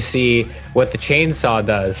letting you see what the chainsaw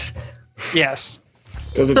does. Yes.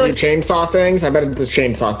 Does it So do it's- chainsaw things? I bet it does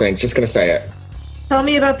chainsaw things. Just gonna say it. Tell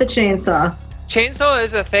me about the chainsaw. Chainsaw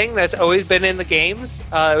is a thing that's always been in the games.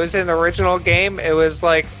 It was in the original game. It was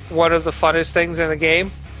like one of the funnest things in the game.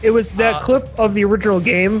 It was that clip of the original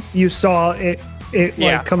game. You saw it Yeah.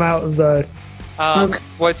 like come out of the. Okay.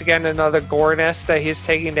 Once again, another gore nest that he's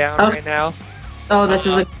taking down Okay. right now. Oh, this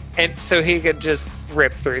is a And so he could just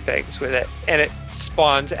rip through things with it, and it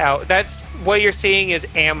spawns out. That's what you're seeing is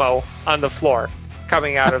ammo on the floor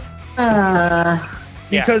coming out of. uh,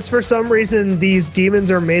 Yeah. Because for some reason these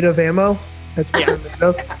demons are made of ammo. That's what they're made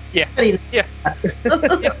of.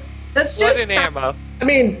 that's Blood just and ammo. I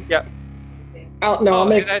mean, Yeah. I'll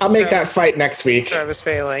make that fight next week. I was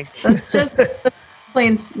failing. that's just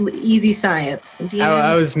plain easy science.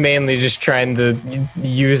 I was mainly just trying to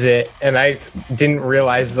use it, and I didn't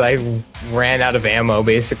realize that I ran out of ammo,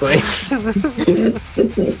 basically.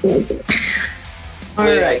 All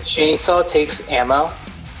Wait, right. a chainsaw takes ammo?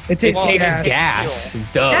 It takes Well, Takes gas. gas.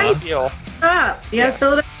 Duh. Steel. Up. You gotta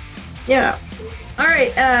fill it up. Yeah. All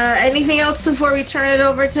right. Anything else before we turn it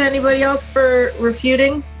over to anybody else for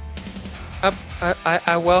refuting?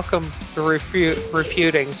 I welcome the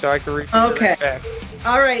refuting, so I can refute Okay. it back.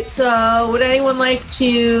 All right. So, would anyone like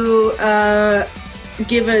to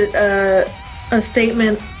give a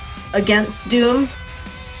statement against Doom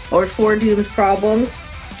or for Doom's problems?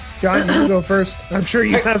 John, you can go first. I'm sure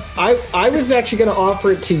you have. I was actually gonna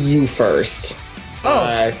offer it to you first.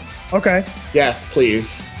 Oh. Okay. Yes,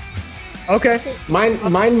 please. Okay.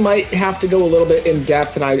 Mine might have to go a little bit in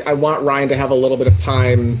depth, and I want Ryan to have a little bit of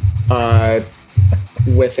time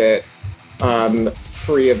with it,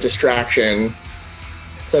 free of distraction.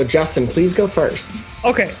 So, Justin, please go first.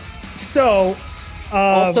 Okay. So.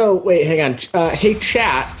 Also, wait, hang on. Hey,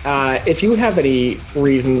 chat, if you have any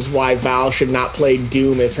reasons why Val should not play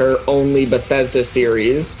Doom as her only Bethesda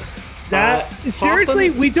series, seriously, toss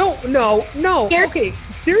them- we don't. No. Here- Okay.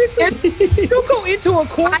 Seriously, you don't go into a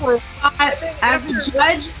courtroom. As a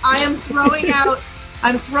judge, I am throwing out.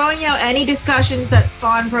 I'm throwing out any discussions that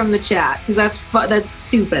spawn from the chat because that's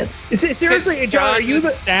stupid. Seriously, John, are you is the?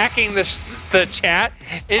 stacking the chat?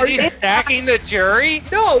 Is Are he you- stacking the jury?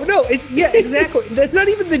 No, it's exactly. That's not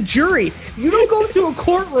even the jury. You don't go into a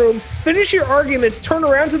courtroom, finish your arguments, turn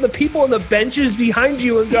around to the people on the benches behind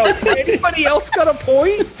you, and go, "Anybody else got a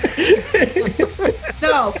point?"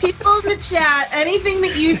 No, people in the chat, anything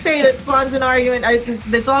that you say that spawns an argument,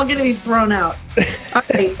 that's all going to be thrown out. All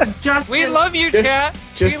right, Justin, We love you, Just- chat.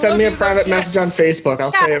 just We send love me a you, private chat. message on Facebook. I'll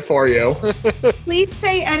say it for you. please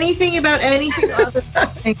say anything about anything other than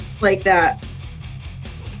things like that.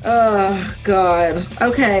 Oh, God.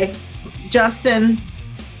 Okay, Justin.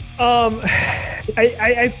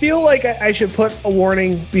 I feel like I should put a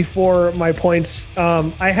warning before my points.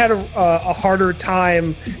 I had a harder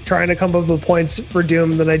time trying to come up with points for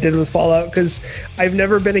Doom than I did with Fallout because I've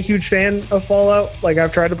never been a huge fan of Fallout. Like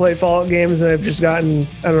I've tried to play Fallout games and I've just gotten,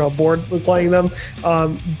 I don't know, bored with playing them.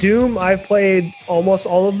 Doom, I've played almost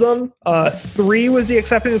all of them. 3 was the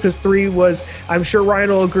exception because 3 was, I'm sure Ryan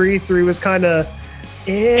will agree, 3 was kind of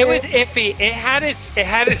It was iffy. It had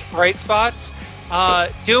its bright spots.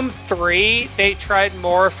 Doom 3, they tried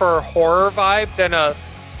more for a horror vibe than a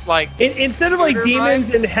like. Instead of like shooter demons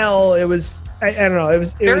vibe. in hell, it was I don't know.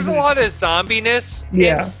 There's a lot of zombiness.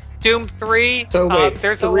 Yeah. In Doom 3. So wait,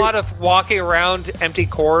 there's a 3 lot of walking around empty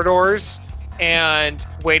corridors and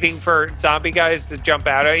waiting for zombie guys to jump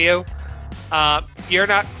out at you. you're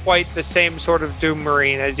not quite the same sort of Doom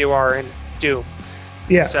Marine as you are in Doom.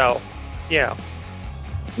 Yeah. So, you know.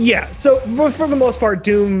 Yeah. So, but for the most part,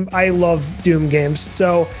 Doom, I love Doom games.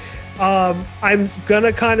 So, I'm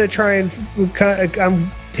gonna kind of try and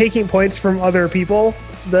I'm taking points from other people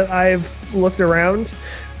that I've looked around.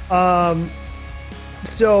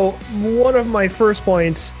 So one of my first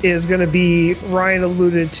points is going to be, Ryan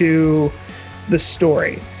alluded to the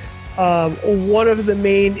story. One of the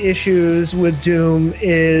main issues with Doom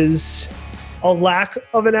is a lack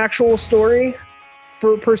of an actual story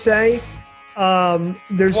per se.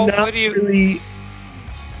 There's not really...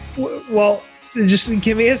 Well, just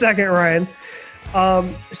give me a second, Ryan.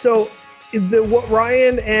 So what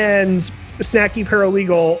Ryan and Snacky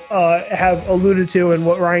Paralegal have alluded to, and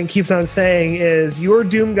what Ryan keeps on saying is, you're a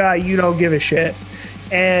Doom guy, you don't give a shit.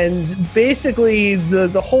 And basically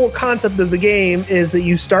the whole concept of the game is that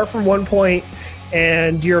you start from one point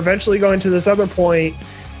and you're eventually going to this other point,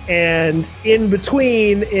 and in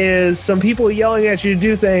between is some people yelling at you to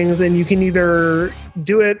do things, and you can either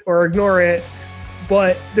do it or ignore it,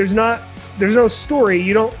 but there's no story.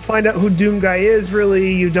 You don't find out who Doom guy is,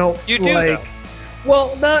 really. You do though.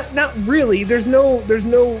 Well, not really. There's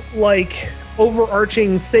no like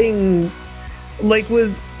overarching thing like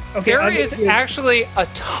with. Okay, there is actually a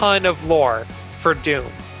ton of lore for Doom,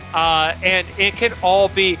 and it's all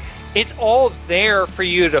there for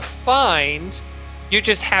you to find. You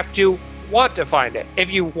just have to want to find it.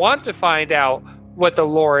 If you want to find out what the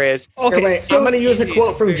lore is. Okay, wait, so I'm going to use a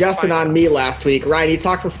quote from Justin on me last week. Ryan, you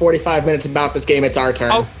talked for 45 minutes about this game. It's our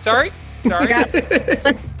turn. Oh, sorry.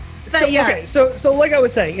 So like I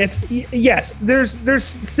was saying, it's yes, there's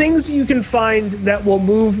things you can find that will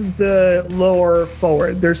move the lore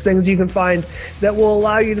forward. There's things you can find that will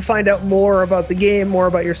allow you to find out more about the game, more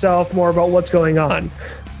about yourself, more about what's going on.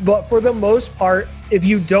 But for the most part, if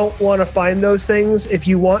you don't want to find those things, if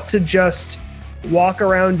you want to just walk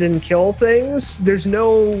around and kill things, there's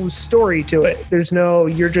no story to it.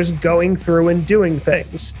 You're just going through and doing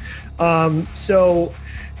things. So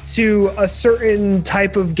to a certain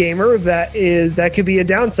type of gamer, that could be a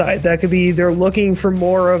downside. That could be they're looking for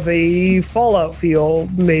more of a Fallout feel,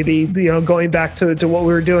 maybe, going back to what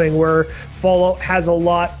we were doing, where Fallout has a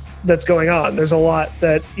lot that's going on. There's a lot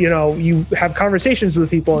that, you have conversations with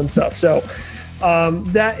people and stuff. So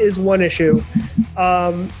that is one issue.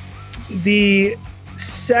 The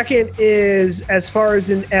second is, as far as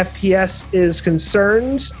an FPS is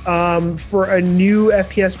concerned, for a new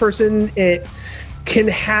FPS person, it can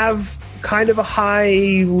have kind of a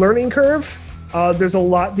high learning curve. There's a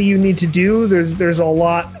lot that you need to do. There's a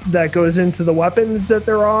lot that goes into the weapons that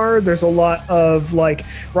there are. There's a lot of, like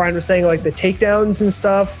Ryan was saying, like the takedowns and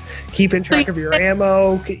stuff, keeping track of your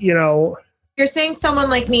ammo, You're saying someone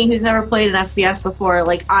like me who's never played an FPS before,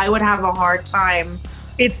 like I would have a hard time.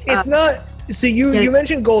 It's not. So you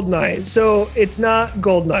mentioned GoldenEye. So it's not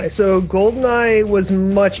GoldenEye. So GoldenEye was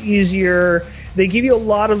much easier. They give you a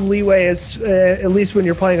lot of leeway, at least when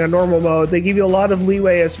you're playing on normal mode. They give you a lot of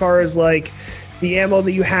leeway as far as like the ammo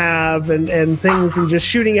that you have and things, and just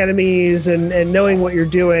shooting enemies and knowing what you're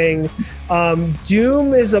doing.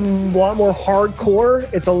 Doom is a lot more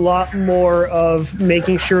hardcore. It's a lot more of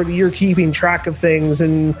making sure that you're keeping track of things.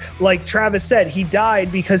 And like Travis said, he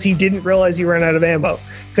died because he didn't realize he ran out of ammo.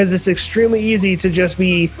 Because it's extremely easy to just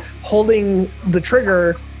be holding the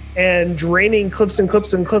trigger and draining clips and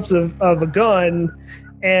clips and clips of a gun,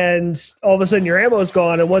 and all of a sudden your ammo's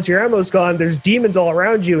gone, and once your ammo's gone, there's demons all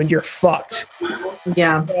around you and you're fucked.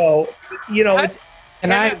 Yeah. So,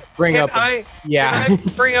 Can I bring up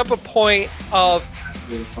a point of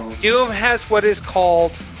Doom has what is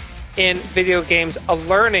called in video games a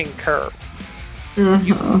learning curve.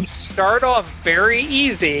 Mm-hmm. You start off very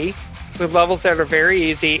easy with levels that are very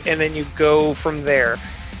easy, and then you go from there.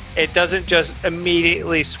 It doesn't just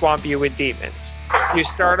immediately swamp you with demons. You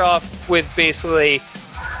start off with basically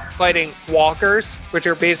fighting walkers, which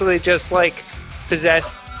are basically just like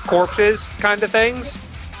possessed corpses kind of things,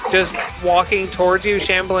 just walking towards you,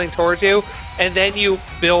 shambling towards you, and then you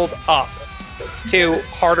build up to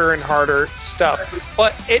harder and harder stuff.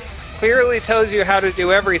 But it clearly tells you how to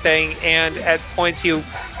do everything, and at points you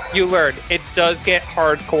learn. It does get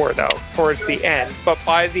hardcore though towards the end, but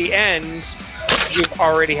by the end you've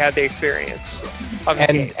already had the experience of the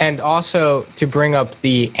game. And also, to bring up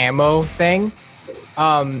the ammo thing,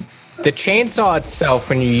 the chainsaw itself,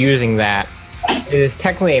 when you're using that, it is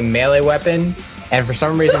technically a melee weapon, and for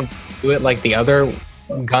some reason do it like the other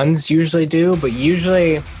guns usually do. But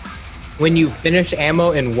usually when you finish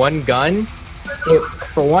ammo in one gun, it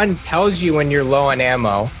for one tells you when you're low on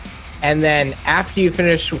ammo, and then after you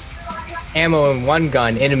finish ammo in one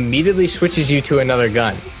gun, it immediately switches you to another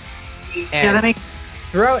gun. Yeah, And that makes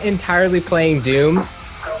throughout entirely playing Doom,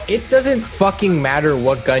 it doesn't fucking matter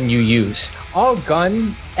what gun you use.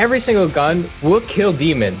 Every single gun will kill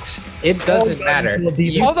demons. It doesn't matter.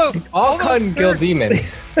 All gun kill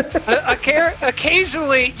demons.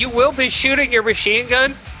 Occasionally, you will be shooting your machine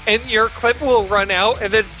gun, and your clip will run out,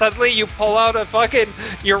 and then suddenly you pull out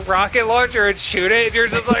your rocket launcher and shoot it, and you're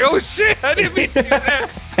just like, oh shit, I didn't mean to do that.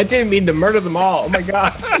 I didn't mean to murder them all. Oh my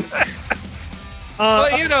god.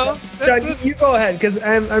 But John, you go ahead, because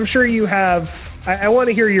I'm sure you have. I want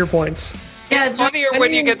to hear your points. yeah. it's funnier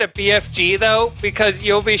when you get the BFG though, because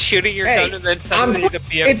you'll be shooting your gun, and then suddenly the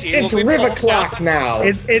BFG It's will be Riv pulled o'clock down. now.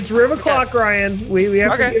 It's Riv o'clock, Ryan. We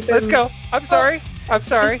have to Okay, give him, let's go. I'm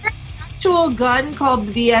sorry. Actual gun called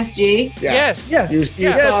the BFG. Yes. Yeah, You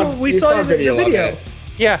yeah. saw, So we you saw saw the video. of it.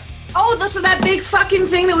 Yeah. Oh, so that big fucking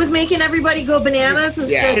thing that was making everybody go bananas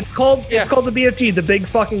was Yeah. just. It's called Yeah. the BFG, the big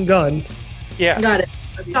fucking gun. Yeah. Got it.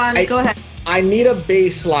 John, go ahead. I need a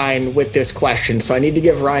baseline with this question, so I need to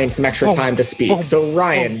give Ryan some extra Boom, time to speak. boom, So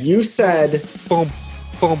Ryan, you said, Boom.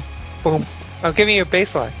 Boom. Boom. I'm giving you a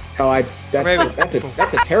baseline. "Oh, Maybe. that's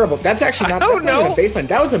a terrible. That's actually not. I don't That's not even know. a baseline.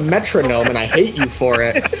 That was a metronome, and I hate you for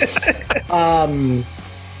it."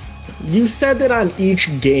 You said that on each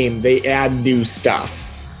game they add new stuff.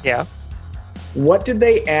 Yeah. What did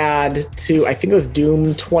they add to? I think it was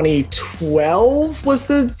Doom 2012 was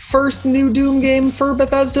the first new Doom game for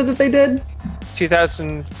Bethesda that they did.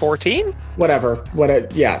 2014? Whatever.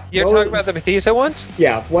 Yeah. You're What talking was- about the Bethesda ones?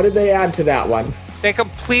 Yeah. What did they add to that one? They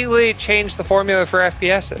completely changed the formula for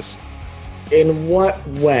FPSs. In what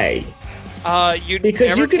way? You Because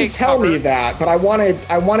never you can take tell cover. me that, but I want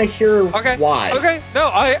to hear Okay. why. Okay. No,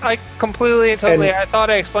 I completely and totally. And- I thought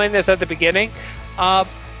I explained this at the beginning.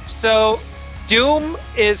 So Doom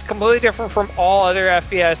is completely different from all other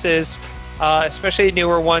FPSs, especially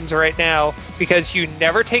newer ones right now, because you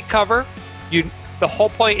never take cover. The whole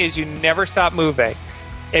point is you never stop moving.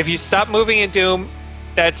 If you stop moving in Doom,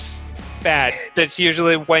 that's bad. That's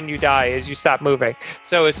usually when you die, is you stop moving.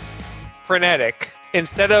 So it's frenetic.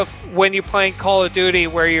 Instead of when you're playing Call of Duty,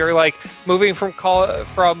 where you're like moving from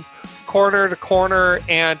corner to corner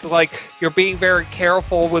and like you're being very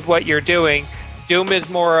careful with what you're doing, Doom is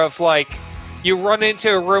more of like you run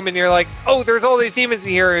into a room and you're like, oh, there's all these demons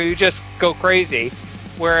in here, and you just go crazy.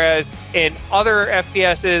 Whereas in other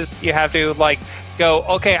FPSs, you have to like go,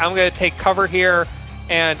 okay, I'm going to take cover here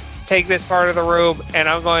and take this part of the room, and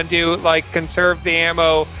I'm going to like conserve the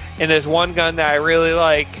ammo in this one gun that I really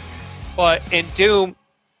like. But in Doom,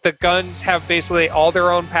 the guns have basically all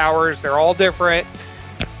their own powers. They're all different.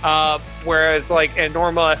 Whereas like in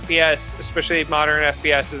normal FPS, especially modern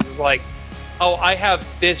FPS, is like, oh, I have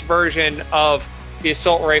this version of the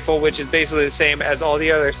assault rifle, which is basically the same as all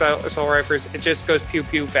the other assault rifles. It just goes pew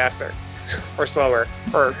pew faster or slower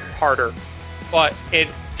or harder. But in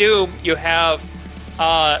Doom, you have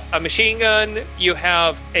a machine gun, you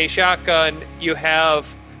have a shotgun, you have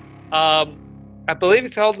I believe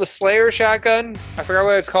it's called the Slayer shotgun. I forgot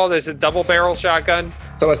what it's called. It's a double barrel shotgun.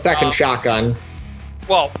 So a second shotgun.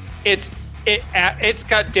 Well, it's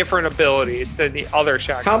got different abilities than the other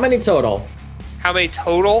shotgun. How many total? How many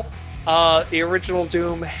total? The original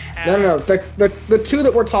Doom had... No. The two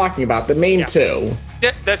that we're talking about, the main two.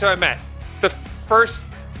 That's what I meant. The first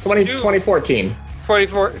 2014.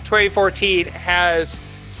 2014 has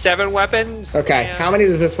 7 weapons. Okay. and How many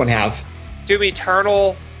does this one have? Doom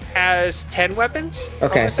Eternal has 10 weapons. I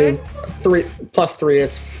Okay, wanna so say. 3 plus 3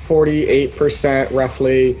 is 48%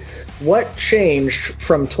 roughly. What changed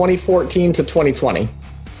from 2014 to 2020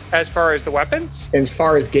 As far as the weapons? as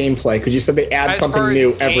far as gameplay? Because you said they add As something far as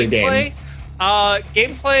new every game.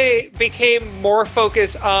 Gameplay became more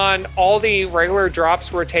focused on all the regular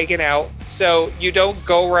drops were taken out. So you don't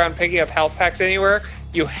go around picking up health packs anywhere.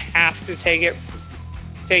 You have to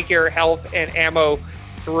take your health and ammo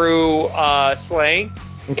through slaying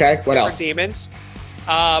Okay, what different else? demons.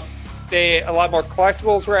 A lot more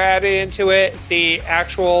collectibles were added into it. The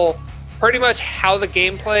actual, pretty much how the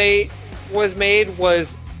gameplay was made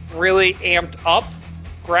was really amped up.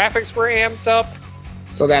 Graphics were amped up.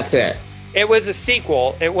 So that's it. It was a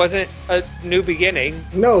sequel. It wasn't a new beginning.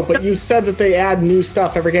 No, but you said that they add new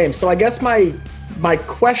stuff every game. So I guess my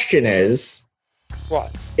question is,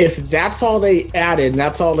 What? if that's all they added and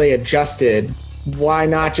that's all they adjusted, why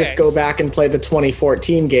not just Okay. go back and play the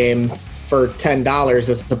 2014 game for $10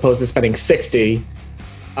 as opposed to spending $60?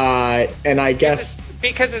 And I guess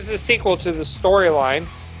Because it's a sequel to the storyline.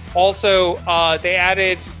 Also, they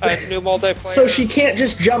added a new multiplayer. so she can't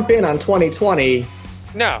just jump in on 2020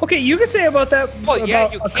 No. Okay, you can say about that. Well, yeah,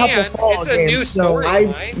 about you a couple can. Fallout It's a new games, so- story. I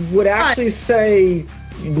Right. would actually say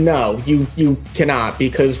no. You cannot,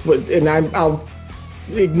 because I'll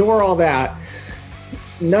ignore all that.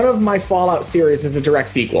 None of my Fallout series is a direct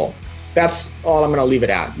sequel. That's all I'm going to leave it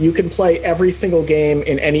at. You can play every single game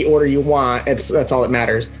in any order you want. That's all that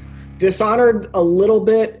matters. Dishonored a little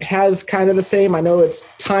bit has kind of the same. I know it's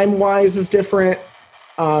time-wise is different.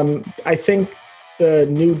 I think the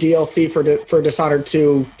new DLC for Dishonored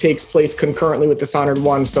 2 takes place concurrently with Dishonored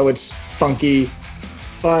 1, so it's funky.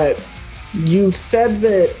 But you said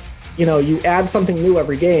that, you add something new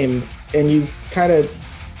every game, and you kind of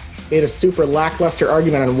made a super lackluster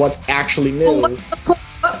argument on what's actually new. Well,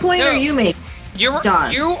 what point No. are you making?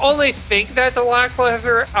 John. You only think that's a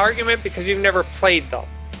lackluster argument because you've never played them.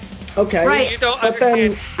 Okay. Right. You don't But then,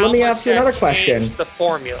 understand how let me much ask you that another question. changed the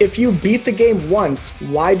formula. If you beat the game once,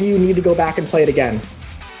 why do you need to go back and play it again?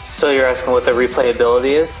 So you're asking what the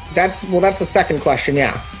replayability is? That's the second question,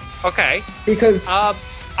 yeah. Okay. Because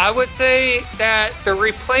I would say that the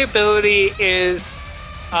replayability is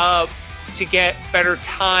to get better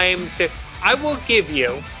times. I will give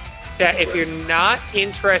you that if you're not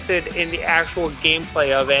interested in the actual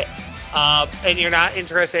gameplay of it, and you're not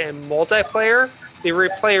interested in multiplayer, the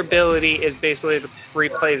replayability is basically to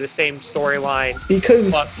replay the same storyline.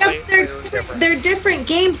 because But Yeah, play different. they're different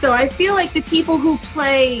games, though. I feel like the people who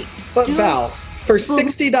play but do- Val, for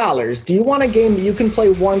 $60, do you want a game that you can play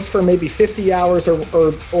once for maybe 50 hours or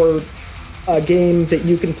a game that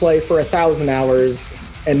you can play for 1,000 hours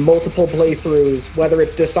and multiple playthroughs, whether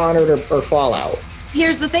it's Dishonored or Fallout?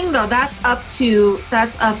 Here's the thing, though. That's up to.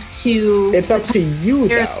 It's up to you,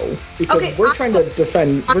 Here- though, because Okay, we're trying to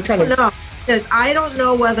defend. We're trying to. No, because I don't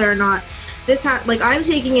know whether or not this I'm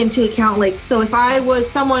taking into account, so if I was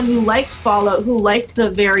someone who liked Fallout, who liked the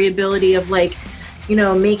variability of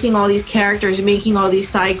making all these characters, making all these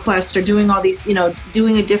side quests, or doing all these,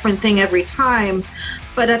 doing a different thing every time.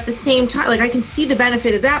 But at the same time, I can see the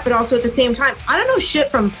benefit of that, but also at the same time, I don't know shit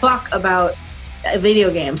from fuck about video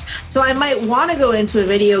games. So I might want to go into a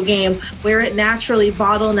video game where it naturally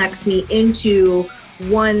bottlenecks me into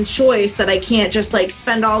one choice that I can't just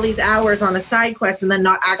spend all these hours on a side quest and then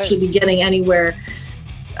not actually be getting anywhere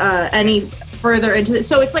any further into this.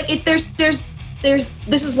 So it's there's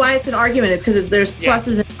this is why it's an argument, is because there's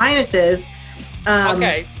pluses and minuses.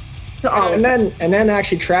 Okay. To all of And then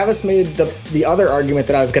actually Travis made the other argument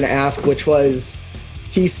that I was going to ask, which was,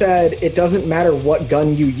 he said it doesn't matter what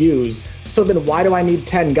gun you use. So then why do I need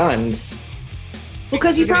 10 guns?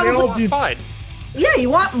 because you Because they all probably do- Fine. yeah, you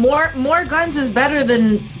want more guns is better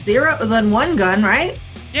than one gun, right?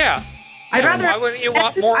 Yeah. I'd Yeah, rather Why wouldn't you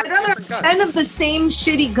want more? I'd rather different have guns? 10 of the same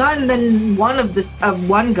shitty gun than one of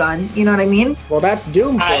one gun. You know what I mean? Well, that's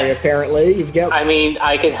Doom for you, apparently. You've got I mean,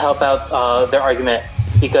 I can help out their argument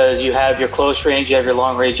because you have your close range, you have your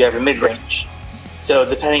long range, you have your mid range. So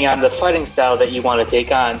depending on the fighting style that you want to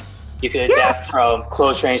take on, you can adapt from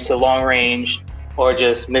close range to long range, or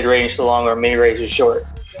just mid range to long, or mid range to short.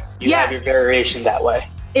 You have Yes. your variation that way.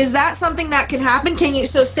 Is that something that can happen? Can you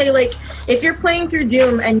say if you're playing through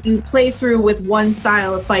Doom and you play through with one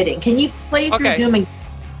style of fighting, can you play through Okay. Doom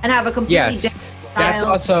and have a completely Yes. different That's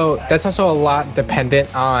style? also a lot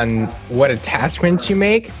dependent on what attachments you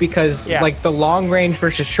make, because Yeah. the long range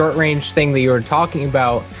versus short range thing that you were talking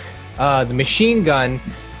about, the machine gun,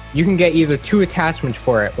 you can get either two attachments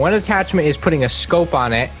for it. One attachment is putting a scope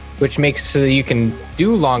on it, which makes so that you can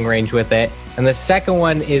do long range with it, and the second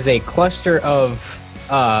one is a cluster of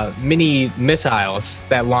mini missiles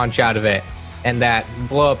that launch out of it and that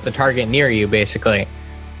blow up the target near you, basically.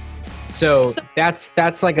 So that's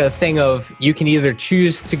a thing of, you can either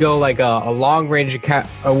choose to go a long range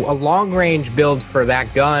a long range build for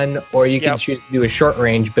that gun, or you can Yep. choose to do a short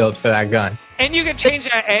range build for that gun. And you can change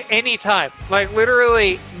that at any time.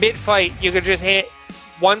 Literally mid fight, you could just hit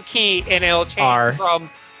one key and it'll change R. from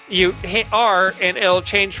you hit R and it'll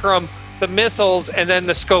change from the missiles, and then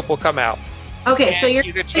the scope will come out. Okay, so And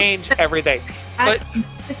you could change everything. But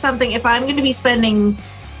is something, if I'm going to be spending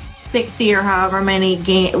 60 or however many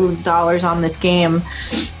dollars on this game,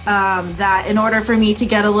 that in order for me to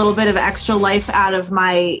get a little bit of extra life out of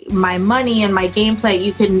my money and my gameplay,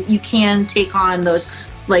 you can take on those,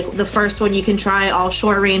 the first one you can try all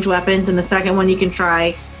short range weapons, and the second one you can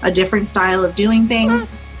try a different style of doing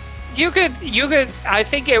things. you could I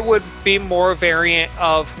think it would be more variant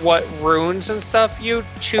of what runes and stuff you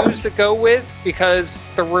choose to go with, because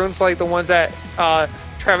the runes, like the ones that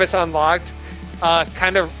Travis unlocked,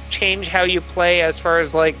 kind of change how you play, as far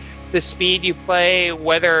as the speed you play,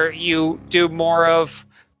 whether you do more of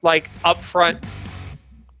upfront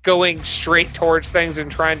going straight towards things and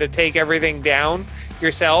trying to take everything down,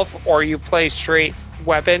 yourself, or you play straight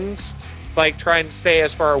weapons, like try and stay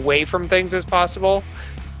as far away from things as possible.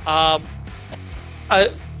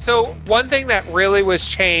 So one thing that really was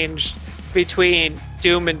changed between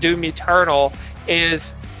Doom and Doom Eternal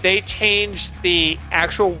is they changed the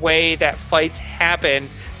actual way that fights happen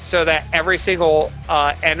so that every single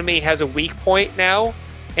enemy has a weak point now.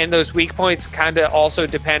 And those weak points kind of also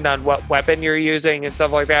depend on what weapon you're using and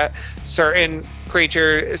stuff like that. Certain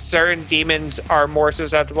demons are more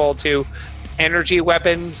susceptible to energy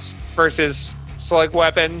weapons versus slug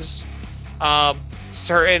weapons.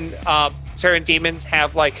 Certain demons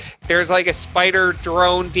have there's a spider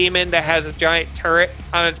drone demon that has a giant turret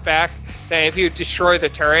on its back that if you destroy the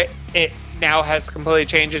turret, it now has completely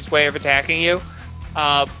changed its way of attacking you.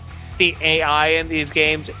 The AI in these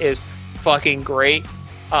games is fucking great,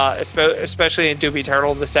 especially in Doom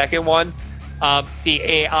Eternal, the second one. The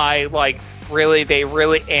AI, they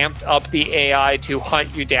really amped up the AI to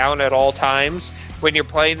hunt you down at all times. When you're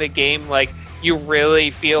playing the game, you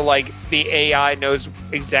really feel like the AI knows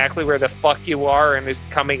exactly where the fuck you are and is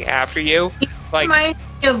coming after you.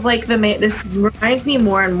 This reminds me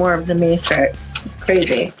more and more of the Matrix. It's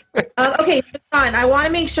crazy. Okay, John, I want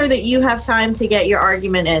to make sure that you have time to get your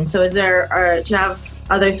argument in. So, do you have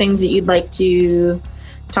other things that you'd like to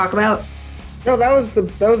talk about? No, that was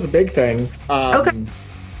the big thing. Okay,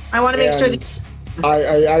 I want to make sure that.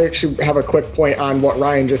 I actually have a quick point on what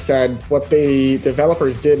Ryan just said. What the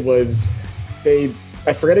developers did was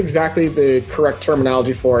I forget exactly the correct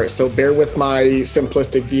terminology for it, so bear with my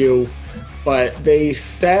simplistic view, but they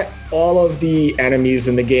set all of the enemies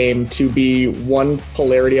in the game to be one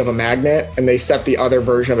polarity of a magnet, and they set the other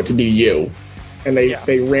version of it to be you. And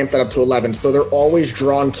they ramped that up to 11, so they're always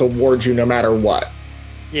drawn towards you no matter what.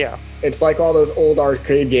 Yeah. It's like all those old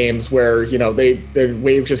arcade games where, their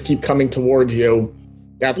waves just keep coming towards you.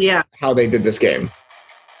 That's how they did this game.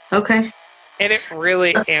 Okay. And it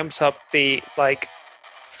really amps up the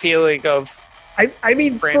feeling of. I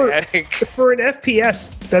mean, for an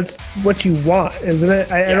FPS, that's what you want, isn't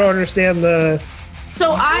it? I don't understand the.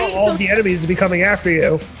 All the enemies be coming after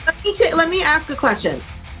you. Let me ask a question.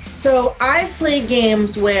 So I've played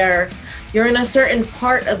games where you're in a certain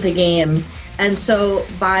part of the game, and so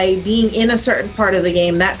by being in a certain part of the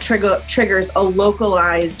game, that triggers a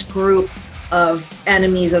localized group of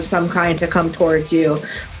enemies of some kind to come towards you.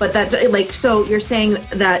 But that, so you're saying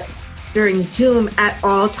that during Doom, at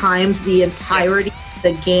all times, the entirety of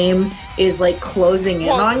the game is closing in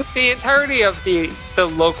on you? The entirety of the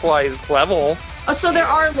localized level. Oh, so there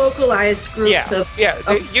are localized groups of.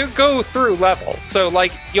 You go through levels. So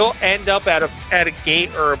you'll end up at a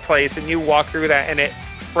gate or a place, and you walk through that, and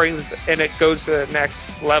it goes to the next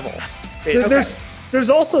level. There's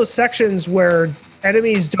also sections where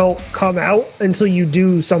enemies don't come out until you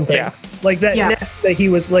do something. Yeah. Nest that he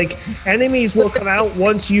was enemies will come out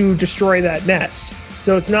once you destroy that nest.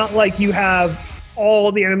 So it's not like you have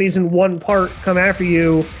all the enemies in one part come after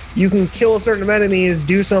you. You can kill a certain amount of enemies,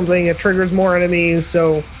 do something, it triggers more enemies.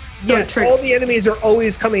 So all the enemies are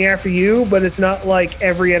always coming after you, but it's not like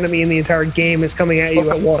every enemy in the entire game is coming at you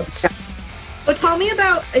at once. Well, tell me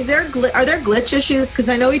about, are there glitch issues? Because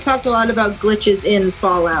I know we talked a lot about glitches in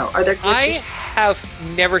Fallout. Are there glitch issues? I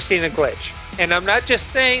have never seen a glitch. And I'm not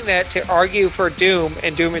just saying that to argue for Doom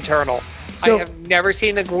and Doom Eternal. I have never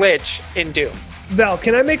seen a glitch in Doom. Val,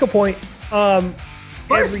 can I make a point?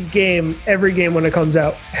 Every game when it comes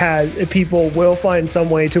out people will find some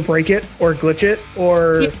way to break it or glitch it,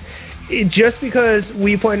 or just because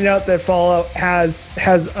we pointed out that Fallout has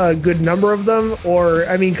a good number of them, or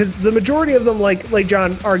because the majority of them, like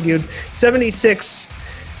John argued, 76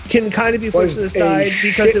 can kind of be pushed to the side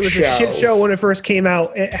because it was a shit show when it first came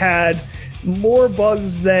out. It had more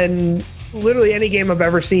bugs than literally any game I've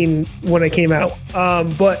ever seen when it came out.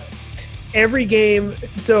 But every game,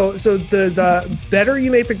 so the better you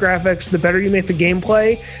make the graphics, the better you make the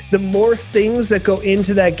gameplay, the more things that go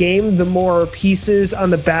into that game, the more pieces on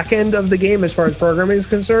the back end of the game as far as programming is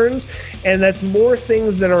concerned, and that's more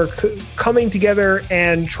things that are coming together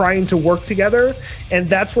and trying to work together, and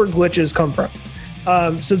that's where glitches come from.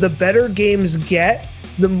 So the better games get,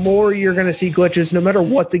 the more you're going to see glitches, no matter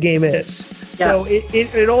what the game is. Yeah. So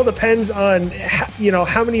it all depends on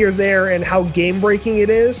how many are there and how game breaking it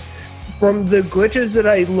is. From the glitches that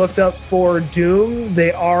I looked up for Doom,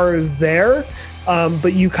 they are there,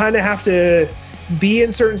 but you kind of have to be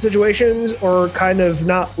in certain situations or kind of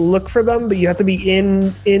not look for them, but you have to be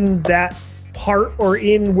in that part or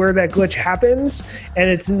in where that glitch happens, and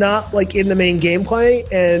it's not like in the main gameplay,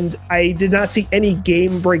 and I did not see any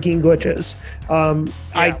game-breaking glitches.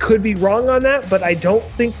 I could be wrong on that, but I don't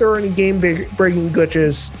think there are any game-breaking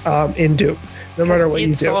glitches in Doom, no matter what you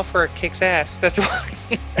do. Software kicks ass. That's why.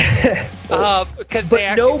 Because But they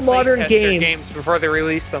actually no modern play test their game- games before they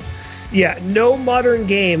release them. Yeah, no modern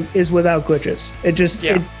game is without glitches. It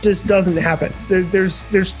just doesn't happen.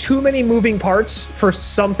 There's too many moving parts for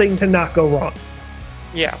something to not go wrong.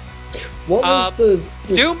 Yeah. What was the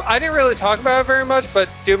Doom, I didn't really talk about it very much, but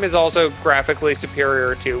Doom is also graphically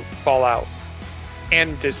superior to Fallout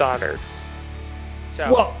and Dishonored.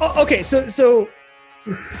 So, Well, okay, so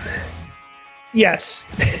yes,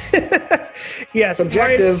 yes,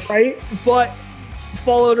 Subjective. right? But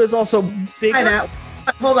Fallout is also bigger. By that.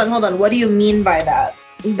 Hold on. What do you mean by that?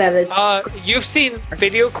 That it's you've seen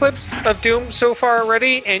video clips of Doom so far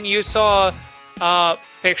already, and you saw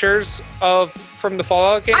pictures from the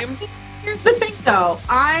Fallout game. Here's the thing, though.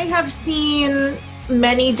 I have seen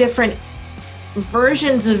many different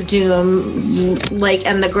versions of Doom,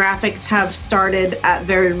 and the graphics have started at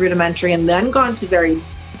very rudimentary and then gone to very,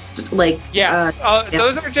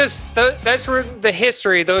 those are just that's the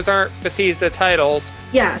history. Those aren't Bethesda titles.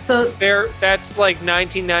 Yeah, so That's like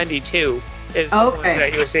 1992 is the one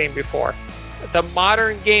that you were saying before. The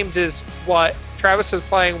modern games is what Travis was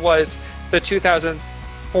playing was the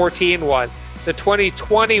 2014 one. The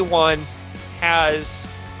 2021 has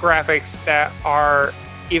graphics that are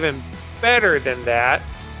even better than that.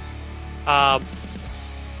 But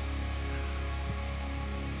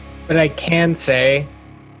I can say,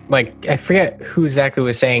 I forget who exactly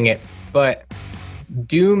was saying it, but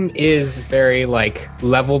Doom is very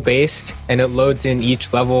level based, and it loads in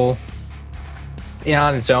each level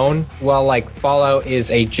on its own, while Fallout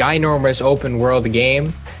is a ginormous open world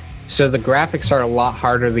game, so the graphics are a lot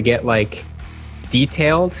harder to get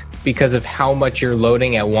detailed because of how much you're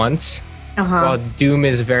loading at once. While Doom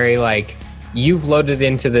is very you've loaded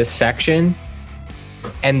into this section,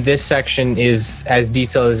 and this section is as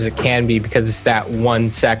detailed as it can be because it's that one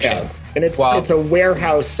section. Yeah. And it's a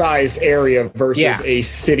warehouse-sized area versus a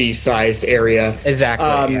city-sized area.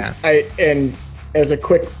 Exactly. And as a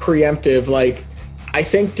quick preemptive, I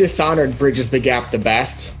think Dishonored bridges the gap the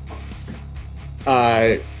best.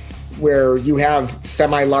 Where you have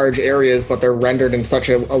semi-large areas, but they're rendered in such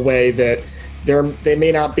a way that they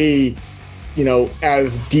may not be,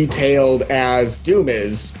 as detailed as Doom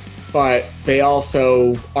is, but they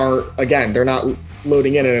also aren't. Again, they're not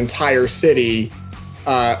loading in an entire city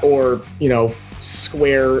or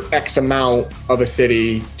square X amount of a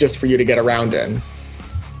city just for you to get around in.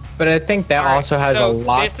 But I think that also has a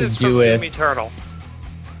lot to do with Doom Eternal.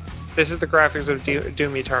 This is the graphics of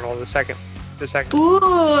Doom Eternal, the second. Ooh,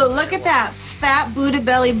 look at that fat booted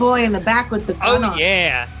belly boy in the back with the gun on.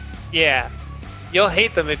 Yeah. You'll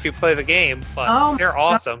hate them if you play the game, but they're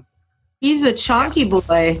awesome. He's a chonky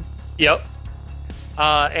boy. Yep.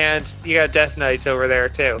 And you got Death Knights over there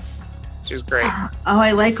too, which is great. Oh,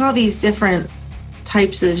 I like all these different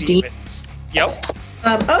types of Demons. Yep.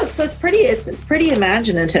 So it's pretty. It's pretty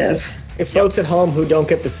imaginative. If folks at home who don't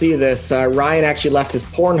get to see this, Ryan actually left his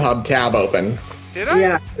Pornhub tab open. Did I?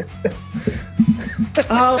 Yeah.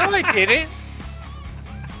 No, I didn't.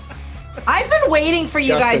 I've been waiting for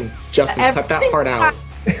you guys. Justin, cut that part out.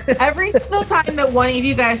 Every single time that one of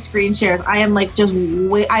you guys screen shares, I am just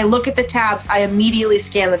wait. I look at the tabs. I immediately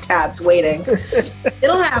scan the tabs, waiting.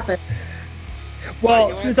 It'll happen.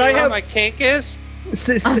 Well, since I have my kink is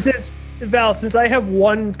since I have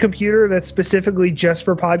one computer that's specifically just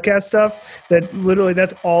for podcast stuff, that literally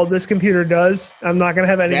that's all this computer does. I'm not gonna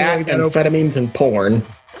have anything like that open. Amphetamines and porn.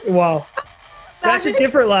 Wow. That's a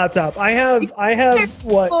different laptop. I have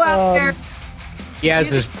what? He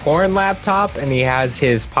has his porn laptop and he has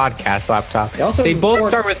his podcast laptop. They both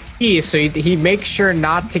start with P, so he makes sure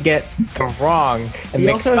not to get them wrong. And he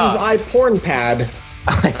also has his iPorn pad.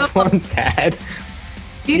 iPorn pad.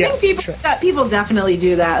 Do you think people definitely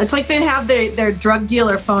do that? It's like they have their drug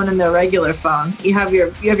dealer phone and their regular phone. You have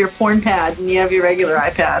your porn pad and you have your regular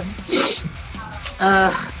iPad.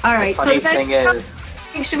 All right. Funny thing is,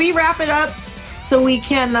 should we wrap it up so we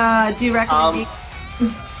can do recommendations?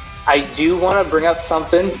 I do want to bring up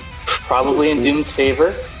something, probably in Doom's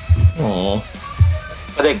favor. Aww.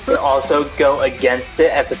 But it could also go against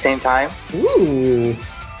it at the same time. Ooh.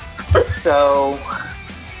 So.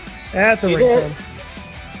 That's a ringtone.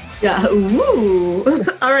 Yeah. Ooh.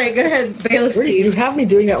 All right. Go ahead, Bailiff Steve. You have me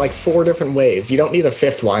doing that 4 different ways. You don't need a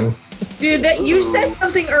 5th one. Dude, you said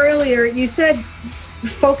something earlier. You said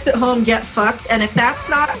folks at home get fucked, and if that's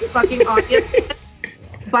not fucking obvious,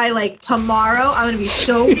 by tomorrow, I'm gonna be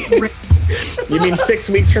so rich. You mean 6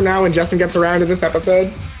 weeks from now when Justin gets around to this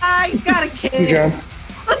episode? He's got a kid. You, John.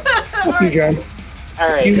 You, John. All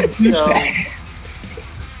right.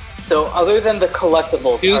 So other than the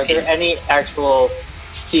collectibles, are there any actual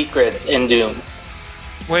secrets in Doom?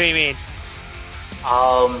 What do you mean?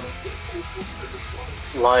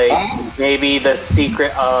 Like maybe the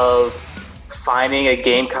secret of finding a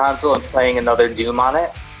game console and playing another Doom on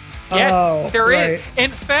it? Yes, there is.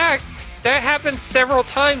 In fact, that happens several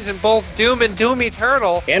times in both Doom and Doom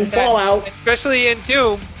Eternal. And Fallout. Especially in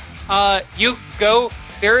Doom. You go,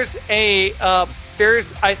 there's I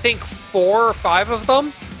think 4 or 5 of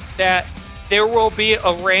them that there will be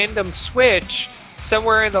a random switch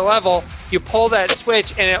somewhere in the level. You pull that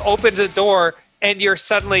switch and it opens a door and you're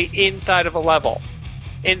suddenly inside of a level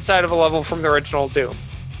from the original Doom.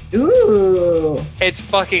 Ooh. It's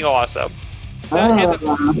fucking awesome.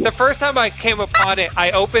 The first time I came upon it,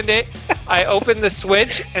 I opened the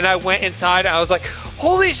switch, and I went inside. And I was like,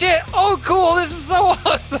 "Holy shit! Oh, cool! This is so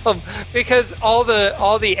awesome!" Because all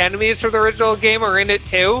the enemies from the original game are in it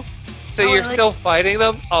too, so you're still fighting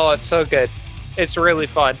them. Oh, it's so good! It's really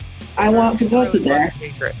fun. I want to go to there.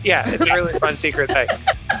 Secret. Yeah, it's a really fun secret thing.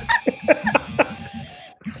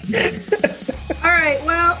 All right.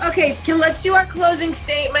 Well, okay. Let's do our closing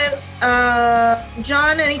statements.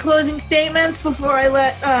 John, any closing statements before I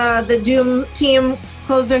let the Doom team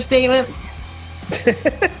close their statements?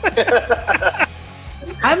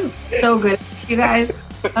 I'm so good, you guys.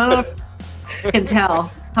 I can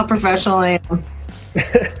tell how professional I am.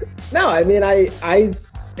 No, I mean, I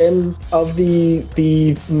am of the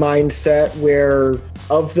mindset where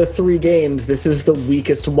of the 3 games, this is the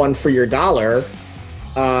weakest one for your dollar.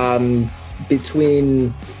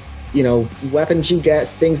 Between, weapons you get,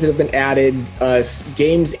 things that have been added,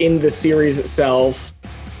 games in the series itself,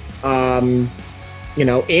 and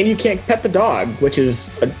you can't pet the dog, which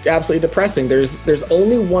is absolutely depressing. There's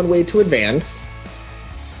only one way to advance.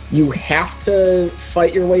 You have to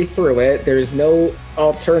fight your way through it. There's no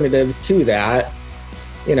alternatives to that.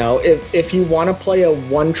 If you want to play a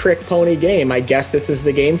one-trick pony game, I guess this is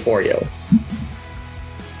the game for you.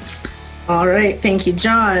 All right, thank you,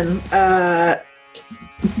 John.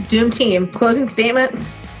 Doom team, closing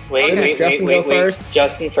statements. Wait, first.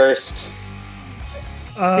 Justin first.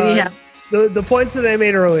 The points that I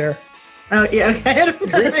made earlier. Oh yeah,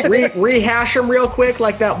 okay. Rehash them real quick,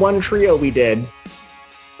 like that one trio we did.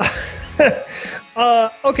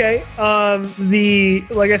 Okay.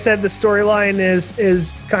 Like I said, the storyline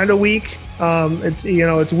is kind of weak.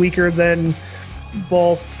 It's weaker than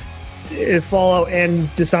both Fallout and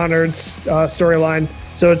Dishonored's storyline.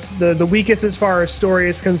 So it's the weakest as far as story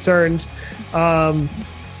is concerned. And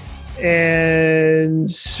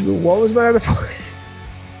what was my other point?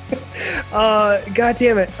 God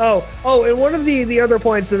damn it. Oh, and one of the other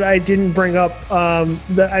points that I didn't bring up,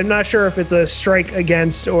 that I'm not sure if it's a strike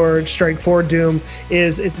against or strike for Doom,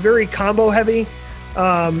 is it's very combo heavy.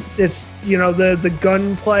 It's the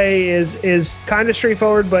gunplay is kind of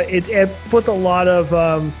straightforward, but it puts a lot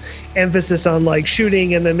of emphasis on like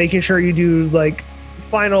shooting and then making sure you do like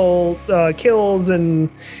final kills, and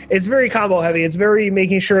it's very combo heavy. It's very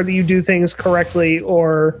making sure that you do things correctly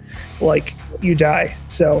or like you die.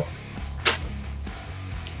 So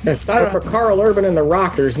aside for Carl Urban and The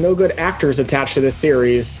Rock, there's no good actors attached to this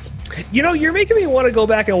series. You're making me want to go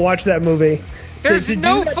back and watch that movie. There's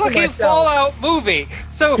no fucking Fallout movie.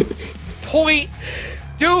 So, point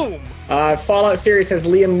Doom. Fallout series has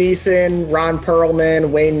Liam Neeson, Ron Perlman,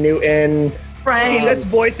 Wayne Newton. Right. That's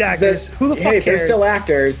voice actors. Who the fuck cares? They're still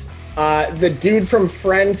actors. The dude from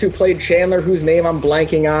Friends who played Chandler, whose name I'm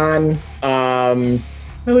blanking on.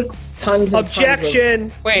 Tons of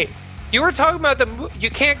Objection. Wait, you were talking about you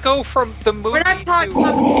can't go from the movie. We're not talking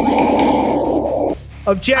about.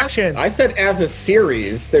 Objection. I said as a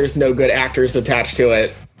series, there's no good actors attached to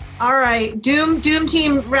it. All right, Doom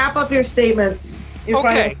team, wrap up your statements.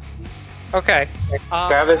 Okay.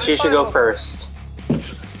 Travis, you should go first.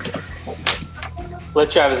 Let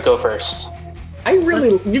Travis go first.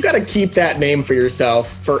 You got to keep that name for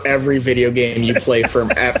yourself for every video game you play for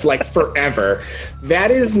like forever. That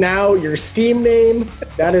is now your Steam name.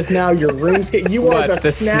 That is now your RuneScape. You are the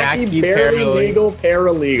snacky, barely legal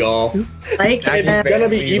paralegal. Like it's gonna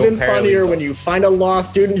be even funnier when you find a law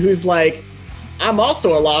student who's like, "I'm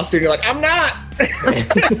also a law student." You're like, "I'm not."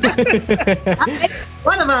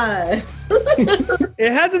 One of us.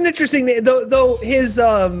 It has an interesting name, though his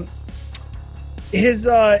his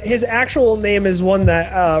actual name is one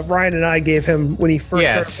that Ryan and I gave him when he first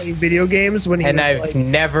started playing video games. When he and was I've like,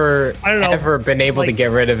 never ever been able to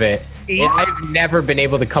get rid of it. I've never been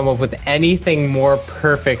able to come up with anything more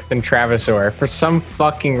perfect than Travasaur. For some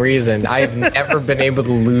fucking reason, I've never been able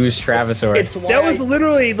to lose Travasaur. That was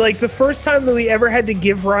literally like the first time that we ever had to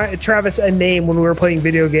give Travis a name when we were playing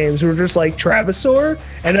video games. We were just like Travasaur,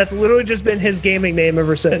 and that's literally just been his gaming name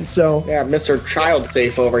ever since. So yeah, Mr. Child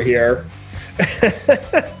Safe over here.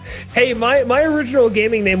 Hey, my original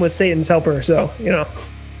gaming name was Satan's Helper, so you know.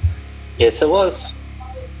 Yes, it was.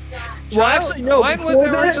 Well, actually, no. Mine was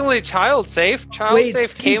originally Child Safe. Child Safe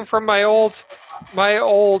Steve, came from my old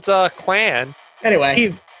clan. Anyway,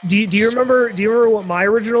 Steve, do you remember what my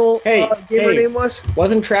original gamer name was?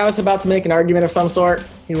 Wasn't Travis about to make an argument of some sort?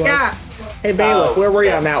 He was. Yeah. Hey, Bailiff, where were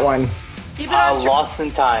you on that one? Keep it on. Lost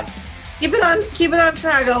in time. Keep it on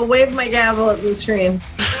track. I'll wave my gavel at the screen.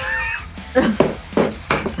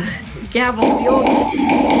 Gavel, the old.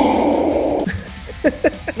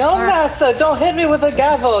 No, Massa, don't hit me with a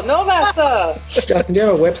gavel. No, Massa. Justin, do you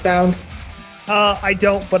have a whip sound? I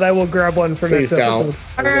don't, but I will grab one for Please next don't. episode.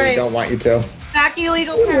 I really Alright. don't want you to. Back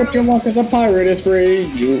illegal What you parallel. want, 'cause a pirate is free.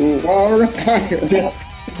 You are a pirate.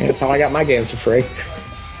 That's how I got my games for free.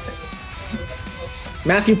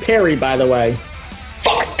 Matthew Perry, by the way.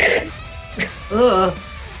 Fuck. Ugh.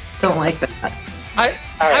 Don't like that.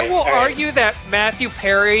 I will argue that Matthew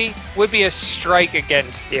Perry would be a strike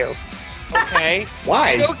against you. Okay?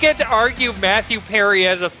 Why? You don't get to argue Matthew Perry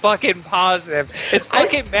as a fucking positive. It's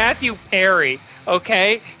fucking Matthew Perry,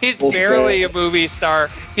 okay? He's Bullshit. barely a movie star.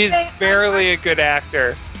 He's barely a good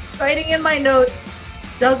actor. Writing in my notes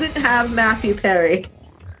doesn't have Matthew Perry.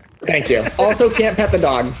 Thank you. Also, can't pet the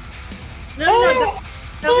dog. No,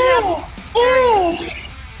 doesn't have Perry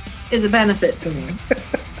is a benefit to me.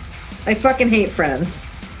 I fucking hate Friends.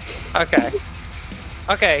 Okay.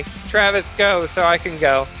 Okay, Travis, go so I can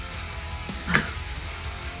go.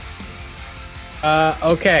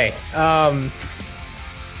 Okay.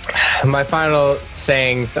 My final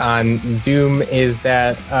sayings on Doom is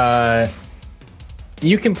that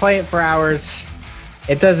you can play it for hours.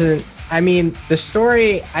 It doesn't. I mean, the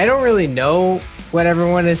story. I don't really know what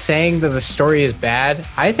everyone is saying that the story is bad.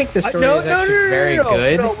 I think the story is actually very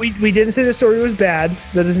good. No, we didn't say the story was bad.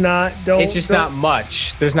 That is not. It's just not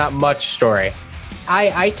much. There's not much story.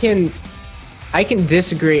 I can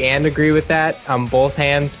disagree and agree with that on both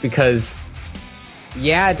hands because,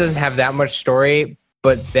 yeah, it doesn't have that much story,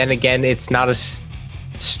 but then again, it's not a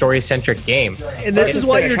story-centric game. And this is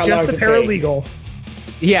why you're just a paralegal.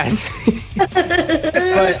 Yes.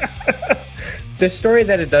 But the story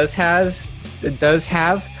that it does have,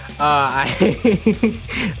 I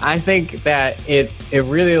think that it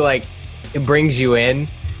really it brings you in.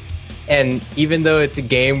 And even though it's a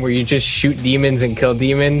game where you just shoot demons and kill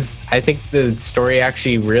demons, I think the story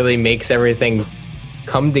actually really makes everything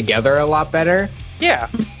come together a lot better. Yeah.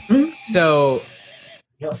 So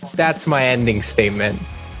that's my ending statement.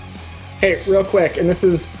 Hey, real quick, and this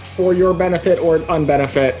is for your benefit or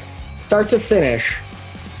unbenefit. Start to finish,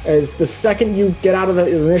 as the second you get out of the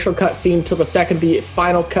initial cutscene till the second the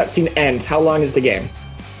final cutscene ends, how long is the game?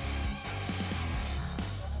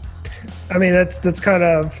 I mean, that's kind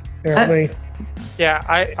of apparently. Yeah,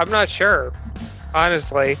 I'm not sure,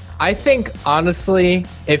 honestly. I think, honestly,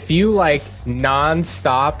 if you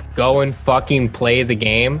non-stop go and fucking play the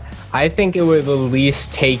game, I think it would at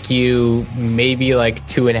least take you maybe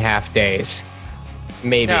 2.5 days.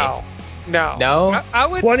 Maybe. No. No? I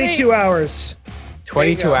would 22 say, hours.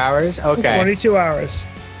 22 hours? Okay. 22 hours.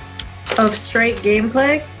 Of straight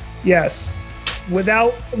gameplay? Yes.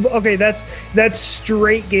 Without that's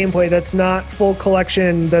straight gameplay. That's not full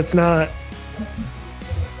collection. That's to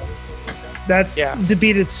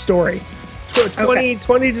beat its story. 20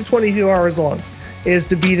 to 22 hours long is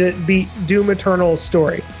to beat Doom Eternal's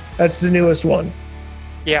story. That's the newest one.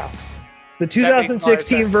 Yeah. The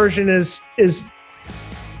 2016 version is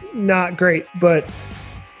not great, but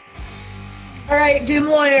All right, Doom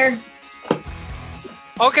Lawyer.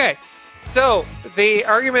 Okay. So the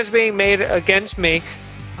arguments being made against me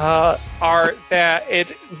are that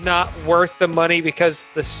it's not worth the money because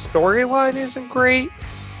the storyline isn't great,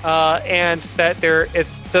 and that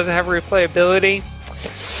it doesn't have replayability.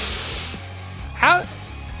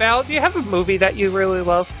 Val, do you have a movie that you really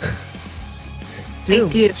love? Doom. I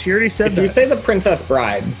do. She already said Did that. you say The Princess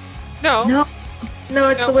Bride? No, No,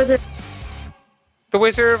 it's No. the Wizard. The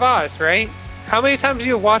Wizard of Oz, right? How many times do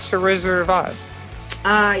you watch The Wizard of Oz?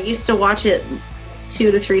 I used to watch it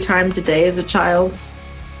 2 to 3 times a day as a child.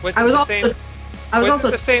 Was I it was the also same, I was it also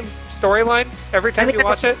the same storyline every time I mean, you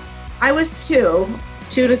watch it? I was 2,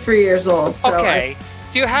 2 to 3 years old. So Okay.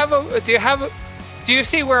 Do you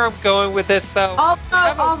see where I'm going with this though? Do you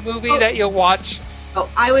have a movie that you'll watch?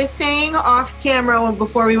 I was saying off camera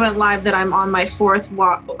before we went live that I'm on my 4th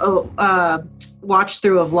watch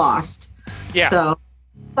through of Lost. Yeah. So,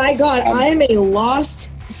 my God, I am a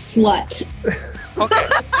Lost slut. Okay.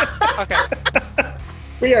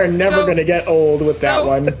 We are never going to get old with that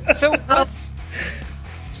one.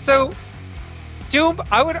 So Doom,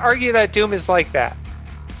 I would argue that Doom is like that.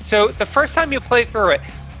 So the first time you play through it,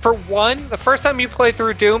 for one, the first time you play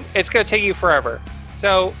through Doom, it's going to take you forever.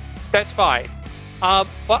 So that's fine. But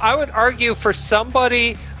I would argue for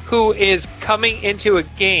somebody who is coming into a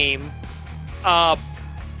game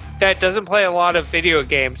that doesn't play a lot of video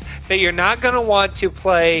games, that you're not going to want to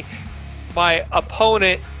play my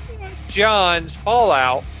opponent John's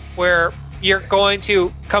Fallout, where you're going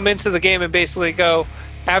to come into the game and basically go,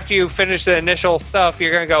 after you finish the initial stuff,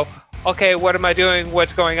 you're going to go, okay, what am I doing?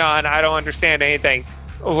 What's going on? I don't understand anything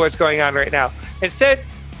of what's going on right now. Instead,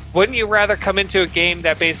 wouldn't you rather come into a game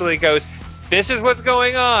that basically goes, this is what's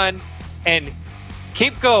going on, and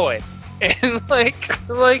keep going? And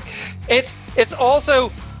like it's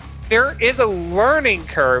also, there is a learning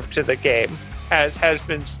curve to the game, as has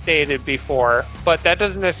been stated before, but that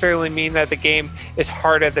doesn't necessarily mean that the game is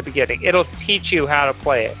hard at the beginning. It'll teach you how to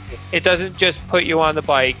play it. It doesn't just put you on the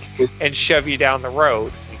bike and shove you down the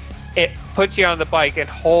road. It puts you on the bike and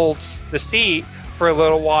holds the seat for a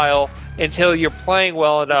little while until you're playing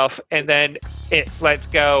well enough, and then it lets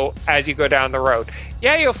go as you go down the road.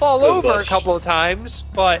 Yeah, you'll fall over a couple of times,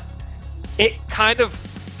 but it kind of,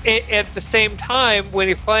 at the same time, when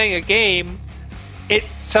you're playing a game, it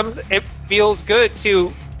feels good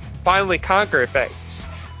to finally conquer things.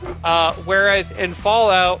 Whereas in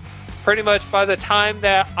Fallout, pretty much by the time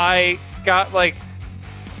that I got like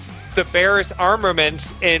the barest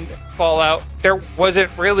armaments in Fallout, there wasn't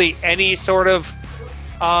really any sort of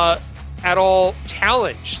at all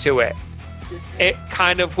challenge to it. It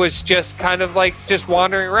kind of was just kind of like just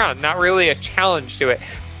wandering around, not really a challenge to it.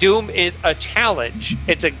 Doom is a challenge.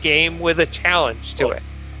 It's a game with a challenge to it.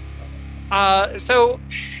 So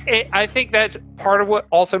I think that's part of what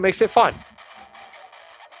also makes it fun.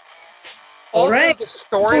 All right. The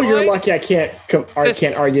storyline. Oh, you're lucky I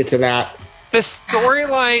can't argue to that. The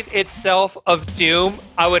storyline itself of Doom,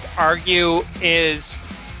 I would argue, is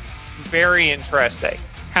very interesting.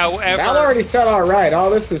 However, Val already said all right. All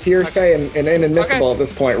this is hearsay and inadmissible at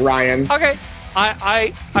this point, Ryan. Okay,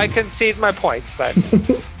 I concede my points then.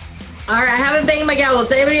 All right, I haven't banged my gavel.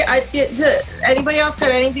 Does anybody else got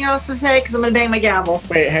anything else to say? Because I'm going to bang my gavel.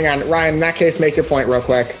 Wait, hang on. Ryan, in that case, make your point real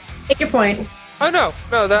quick. Make your point. Oh, no,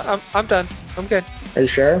 I'm done. I'm good. Are you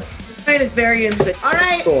sure? Mine is very interesting. All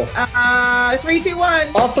right. Cool. 3, 2,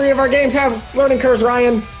 1. All 3 of our games have learning curves,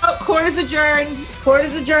 Ryan. Oh, court is adjourned. Court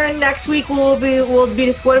is adjourned. Next week we'll be.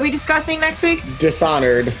 What are we discussing next week?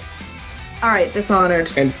 Dishonored. All right,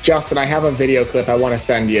 Dishonored. And Justin, I have a video clip I want to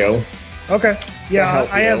send you. Okay. Yeah,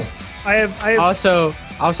 I have. Also,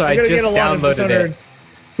 I just downloaded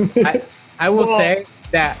it. I will say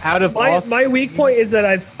that out of all, my weak point is that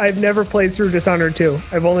I've never played through Dishonored 2.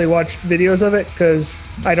 I've only watched videos of it because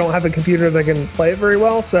I don't have a computer that can play it very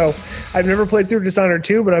well. So I've never played through Dishonored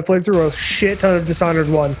 2, but I played through a shit ton of Dishonored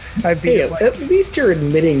 1. At least you're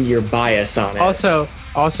admitting your bias on it. Also,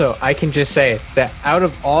 I can just say that out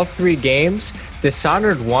of all 3 games,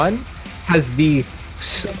 Dishonored 1 has the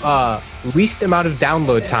least amount of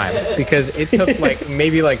download time, because it took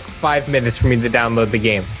maybe 5 minutes for me to download the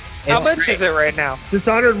game. How much is it right now?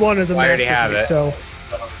 Dishonored 1 is a already have masterpiece, it. so.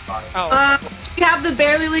 We have the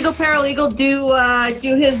Barely Legal Paralegal do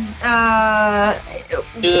his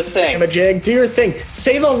Do the thing. Jig, do your thing.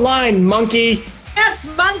 Say the line, monkey. dance,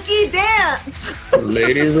 monkey dance.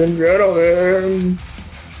 Ladies and gentlemen.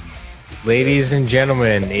 Ladies and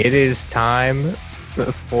gentlemen, it is time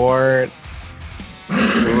for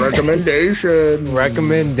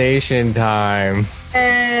recommendation time.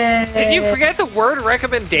 Did you forget the word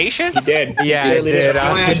recommendation? He did. Yeah, I did.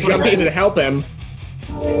 I jumped in to help him.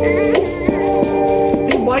 See,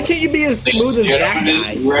 why can't you be as smooth as that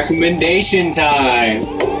guy? Recommendation time.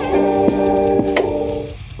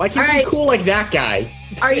 Why can't you be cool like that guy?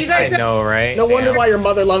 Are you guys? I know, right? No wonder why your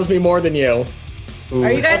mother loves me more than you. Ooh.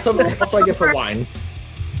 Are you guys? Also, I get for wine.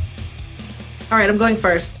 All right, I'm going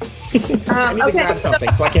first. I need to grab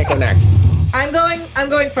something, so I can't go next. I'm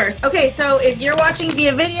going first. Okay, so if you're watching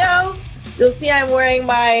via video, you'll see I'm wearing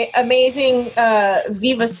my amazing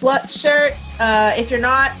Viva Slut shirt. If you're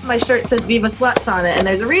not, my shirt says Viva Sluts on it, and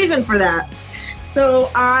there's a reason for that. So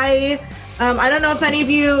I I don't know if any of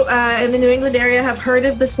you in the New England area have heard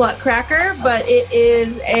of the Slut Cracker, but it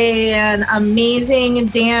is an amazing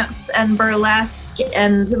dance and burlesque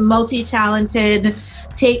and multi-talented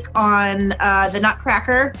take on the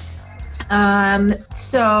Nutcracker.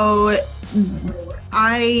 So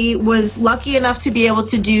I was lucky enough to be able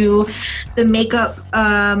to do the makeup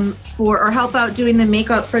or help out doing the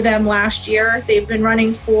makeup for them last year. They've been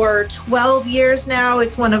running for 12 years now.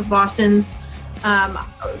 It's one of Boston's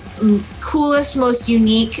coolest, most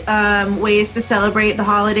unique ways to celebrate the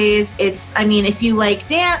holidays. If you like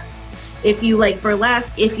dance, if you like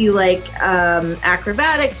burlesque, if you like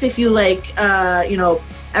acrobatics, if you like,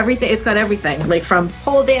 everything. It's got everything, like from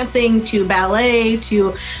pole dancing to ballet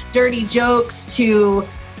to dirty jokes to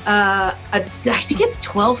I think it's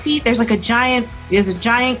 12 feet. There's a giant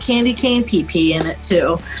candy cane pee in it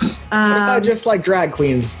too. What about just like drag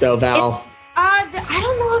queens though, Val? I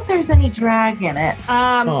don't know if there's any drag in it.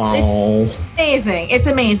 It's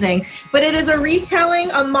amazing. But it is a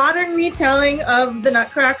modern retelling of the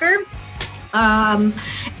Nutcracker. And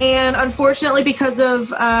unfortunately, because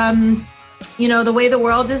of the way the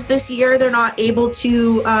world is this year, they're not able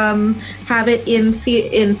to have it in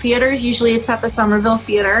theaters. Usually it's at the Somerville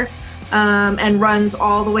Theater and runs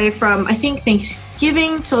all the way from, I think,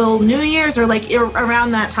 Thanksgiving till New Year's or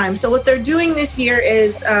around that time. So what they're doing this year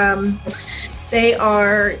is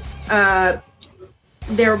they're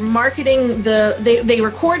marketing they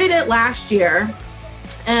recorded it last year,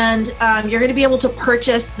 and you're going to be able to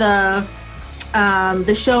purchase the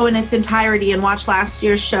show in its entirety and watch last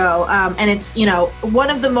year's show. And it's, one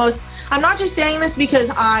of the most, I'm not just saying this because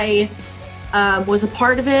I was a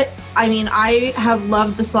part of it. I mean, I have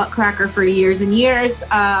loved the Slut Cracker for years and years.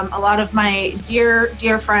 A lot of my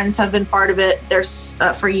dear friends have been part of it.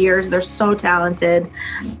 For years. They're so talented.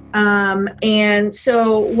 And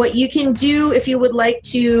so what you can do if you would like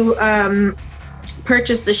to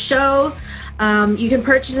purchase the show, you can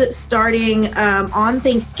purchase it starting on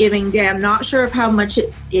Thanksgiving Day. I'm not sure of how much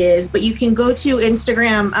it is, but you can go to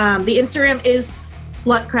Instagram. The Instagram is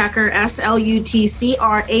Slutcracker,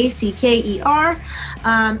 SLUTCRACKER,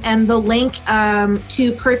 and the link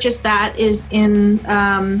to purchase that is in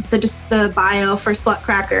the bio for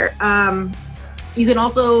Slutcracker. You can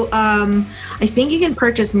also, I think you can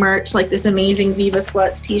purchase merch like this amazing Viva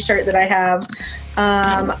Sluts t-shirt that I have.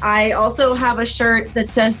 I also have a shirt that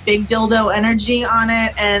says Big Dildo Energy on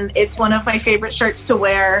it, and it's one of my favorite shirts to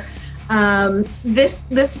wear.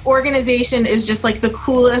 This organization is just like the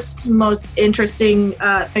coolest, most interesting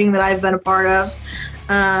thing that I've been a part of.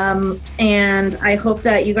 And I hope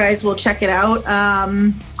that you guys will check it out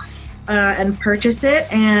and purchase it.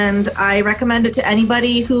 And I recommend it to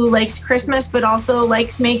anybody who likes Christmas but also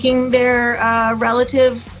likes making their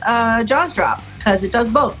relatives jaws drop, because it does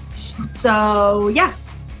both. So yeah,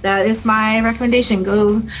 that is my recommendation.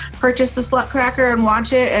 Go purchase the Slut Cracker and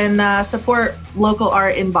watch it and support local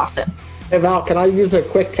art in Boston. Hey Val, can I use a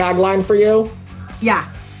quick tagline for you? Yeah.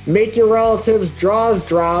 Make your relatives' draws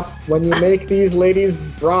drop when you make these ladies'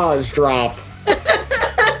 bras drop.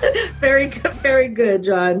 Very good,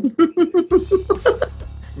 John.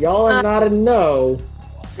 Y'all are not a no.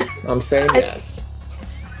 I'm saying yes.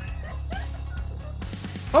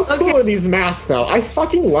 How cool are these masks, though? I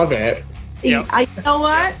fucking love it. Yep. You know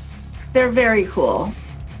what? They're very cool.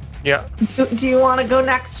 Yeah. Do you want to go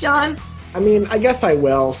next, John? I mean, I guess I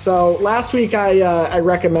will. So last week I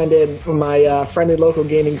recommended my friendly local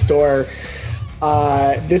gaming store.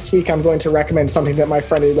 This week I'm going to recommend something that my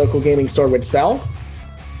friendly local gaming store would sell,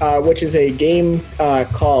 which is a game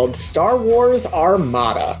called Star Wars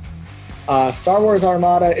Armada. Star Wars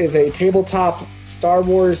Armada is a tabletop Star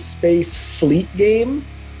Wars space fleet game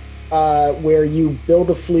where you build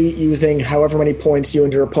a fleet using however many points you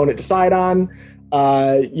and your opponent decide on.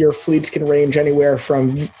 Your fleets can range anywhere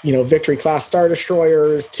from, Victory class Star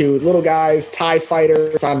Destroyers to little guys, TIE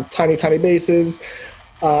fighters on tiny, tiny bases.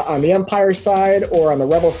 On the Empire side or on the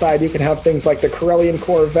Rebel side, you can have things like the Corellian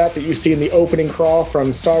Corvette that you see in the opening crawl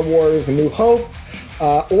from Star Wars A New Hope.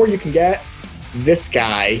 Or you can get this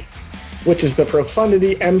guy, which is the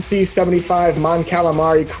Profundity MC-75 Mon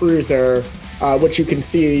Calamari Cruiser, which you can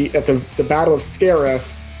see at the Battle of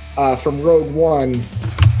Scarif from Rogue One.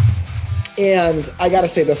 And I gotta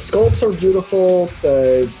say, the sculpts are beautiful.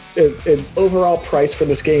 The overall price for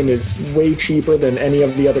this game is way cheaper than any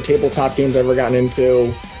of the other tabletop games I've ever gotten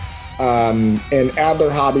into. And Adler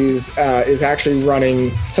Hobbies is actually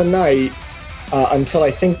running tonight until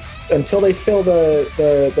they fill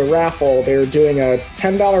the raffle. They're doing a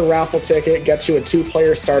 $10 raffle ticket, gets you a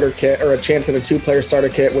 2-player starter kit, or a chance at a 2-player starter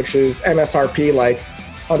kit, which is MSRP like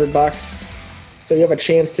 $100. So you have a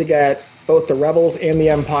chance to get both the Rebels and the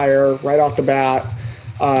Empire right off the bat,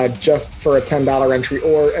 just for a $10 entry,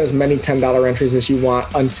 or as many $10 entries as you want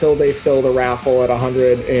until they fill the raffle at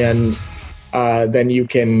 100, and then you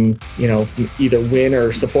can, either win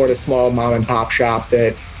or support a small mom and pop shop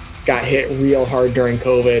that got hit real hard during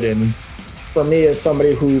COVID. And for me, as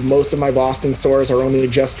somebody who most of my Boston stores have only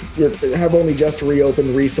just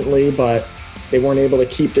reopened recently, but they weren't able to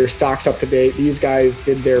keep their stocks up to date, these guys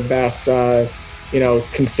did their best,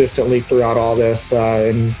 consistently throughout all this,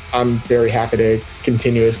 and I'm very happy to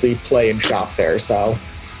continuously play and shop there. So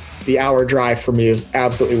the hour drive for me is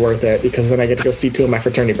absolutely worth it, because then I get to go see two of my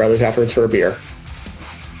fraternity brothers afterwards for a beer.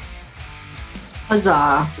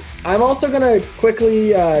 Huzzah. I'm also going to quickly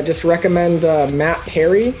just recommend Matt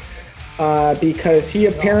Perry, because he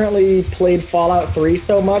apparently played Fallout 3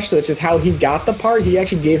 so much, which is how he got the part. He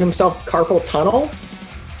actually gave himself carpal tunnel.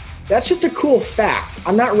 That's just a cool fact.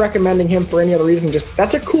 I'm not recommending him for any other reason, just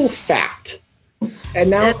that's a cool fact. And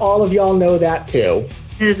now all of y'all know that too.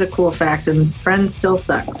 It is a cool fact, and Friends still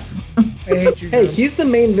sucks. I hate you. Hey, he's the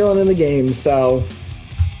main villain in the game, so...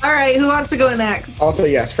 All right, who wants to go next? Also,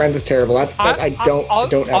 yes, Friends is terrible. I don't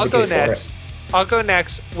advocate for it. I'll go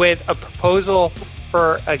next with a proposal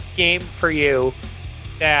for a game for you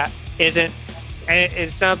that isn't, and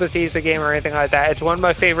it's not a Bethesda game or anything like that. It's one of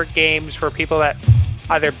my favorite games for people that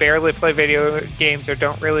either barely play video games or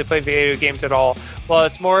don't really play video games at all. Well,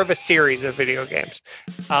 it's more of a series of video games.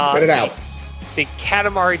 Spit it out. The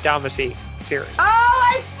Katamari Damacy series.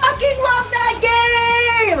 Oh, I fucking love that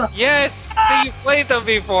game! Yes, so you've played them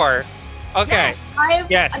before. Okay.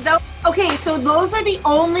 Yes, okay, so those are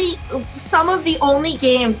some of the only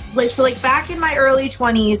games. Like back in my early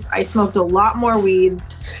 20s, I smoked a lot more weed,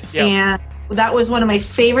 and that was one of my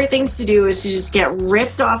favorite things to do, is to just get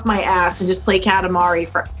ripped off my ass and just play Katamari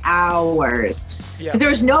for hours. Because there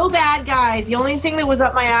was no bad guys. The only thing that was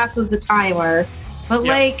up my ass was the timer. But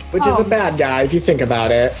which is a bad guy if you think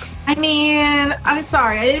about it. I mean, I'm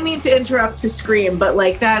sorry, I didn't mean to interrupt to scream, but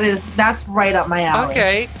that's right up my alley.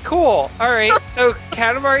 Okay, cool. All right. So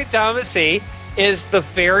Katamari Damacy is the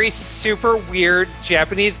very super weird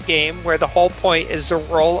Japanese game where the whole point is to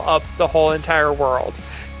roll up the whole entire world.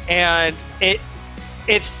 And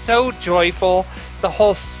it's so joyful. The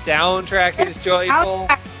whole soundtrack is joyful.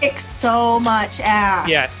 Soundtrack kicks so much ass.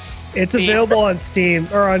 Yes. It's available on Steam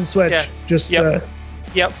or on Switch.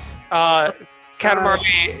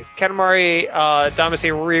 Katamari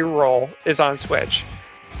Damacy Reroll is on Switch.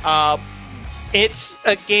 It's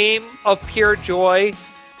a game of pure joy.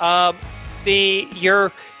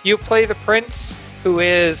 You play the prince, who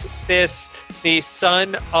is the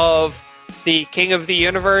son of the king of the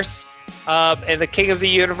universe, and the king of the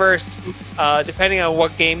universe, depending on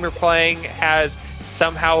what game you're playing, has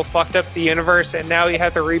somehow fucked up the universe, and now you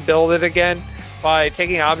have to rebuild it again by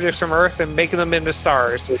taking objects from Earth and making them into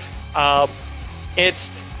stars.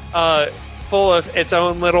 It's full of its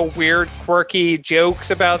own little weird, quirky jokes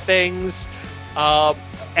about things.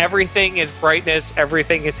 Everything is brightness.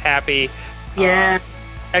 Everything is happy. Yeah.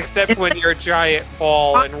 Except when you're a giant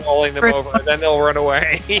ball and rolling them over, then they'll run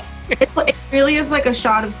away. It really is like a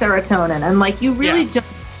shot of serotonin, and you really don't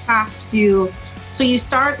have to. So you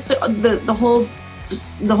start. So the whole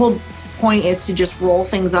point is to just roll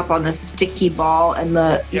things up on this sticky ball, and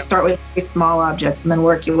you start with very small objects and then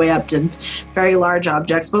work your way up to very large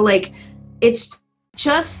objects. But it's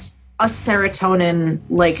just a serotonin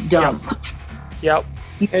dump. Yep.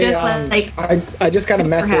 I just got a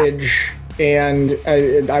message, and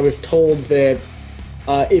I was told that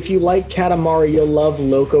if you like Katamari, you'll love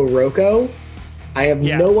Loco Roco. I have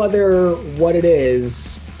no other what it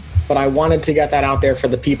is, but I wanted to get that out there for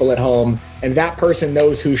the people at home, and that person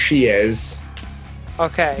knows who she is.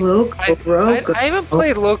 Okay. Loco Roco. I haven't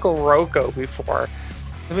played Loco Roco before.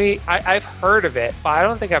 I've heard of it, but I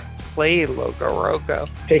don't think I've played Loco Roco.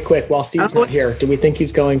 Hey, quick, while Steve's not here, do we think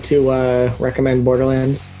he's going to recommend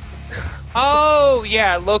Borderlands? Oh,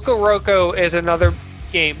 yeah. Loco Roco is another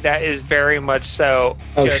game that is very much so.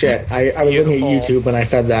 Oh, shit. I was looking at YouTube when I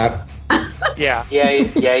said that. Yeah. Yeah,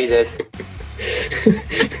 you did.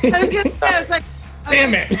 I was like,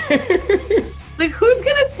 damn it. Who's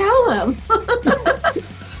going to tell him?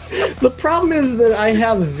 The problem is that I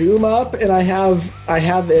have Zoom up, and I have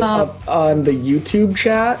it up on the YouTube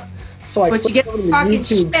chat. So I clicked on the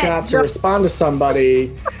YouTube chat to respond to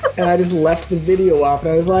somebody, and I just left the video up,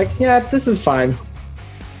 and I was like, this is fine.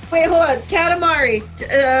 Wait, hold on. Katamari.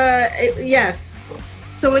 Yes.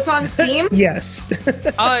 So it's on Steam? Yes.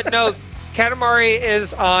 No, Katamari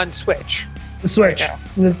is on Switch. The Switch.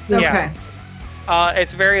 Okay. Yeah.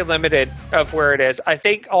 It's very limited of where it is. I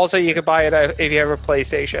think also you can buy it if you have a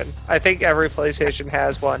PlayStation. I think every PlayStation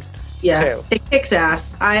has one. Yeah, too. it kicks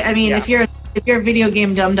ass. I mean, Yeah. if you're a video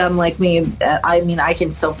game dum-dum like me, I mean, I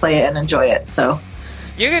can still play it and enjoy it. So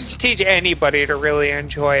You can teach anybody to really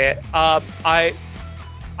enjoy it. I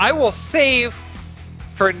will save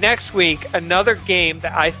for next week another game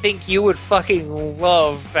that I think you would fucking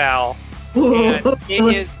love, Val. And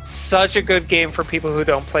it is such a good game for people who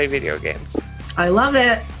don't play video games. I love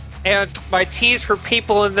it. And my tease for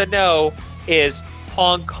people in the know is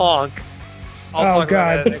Honk Honk. Oh,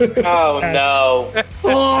 God. Oh no.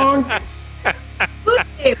 Goose Game.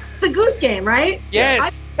 It's the Goose Game, right?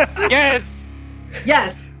 Yes. Yes.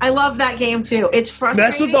 Yes, I love that game too. It's frustrating.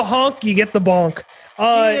 Mess with the honk, you get the bonk.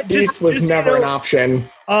 This was never an option.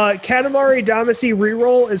 Katamari Damacy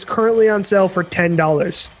Reroll is currently on sale for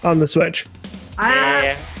 $10 on the Switch.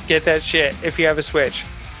 Yeah. Get that shit if you have a Switch.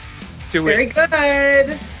 Do Very it.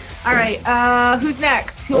 good. All right, who's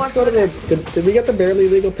next? Who Let's wants go to did we get the barely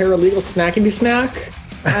legal paralegal snackety snack?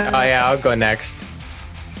 Oh yeah, I'll go next.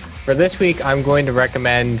 For this week, I'm going to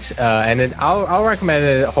recommend, I'll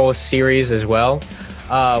recommend a whole series as well.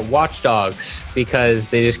 Watch Dogs, because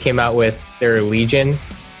they just came out with their Legion,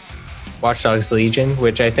 Watch Dogs Legion,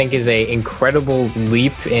 which I think is a incredible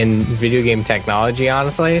leap in video game technology,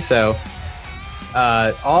 honestly. So,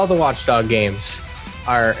 all the Watch Dog games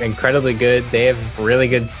are incredibly good. They have really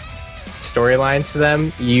good storylines to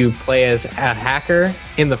them. You play as a hacker.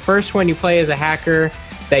 In the first one, you play as a hacker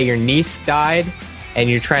that your niece died, and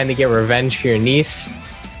you're trying to get revenge for your niece,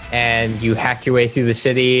 and you hack your way through the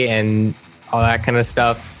city and all that kind of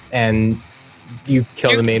stuff, and you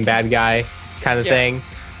kill the main bad guy kind of thing.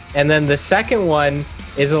 And then the second one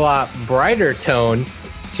is a lot brighter tone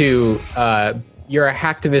to you're a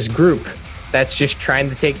hacktivist group that's just trying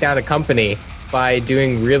to take down a company by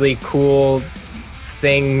doing really cool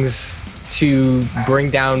things to bring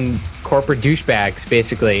down corporate douchebags,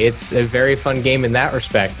 basically. It's a very fun game in that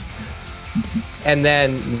respect. And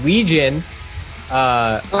then Legion, It's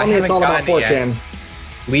all about 4chan.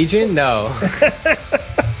 Legion? No.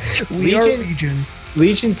 We are Legion.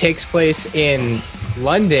 Legion takes place in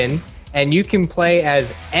London, and you can play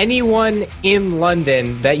as anyone in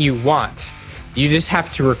London that you want. You just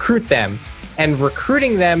have to recruit them. And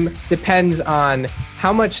recruiting them depends on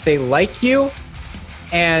how much they like you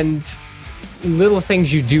and little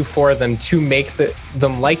things you do for them to make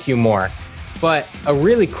them like you more. But a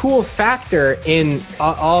really cool factor in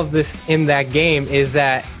all of this in that game is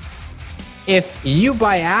that if you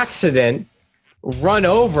by accident run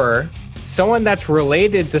over someone that's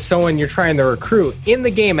related to someone you're trying to recruit in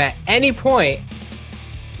the game at any point,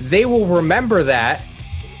 they will remember that,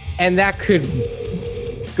 and that could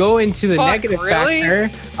go into the negative factor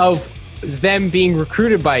of them being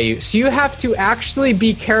recruited by you. So you have to actually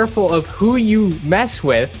be careful of who you mess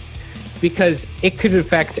with, because it could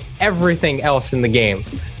affect everything else in the game.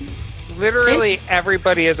 Literally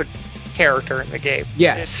everybody is a character in the game.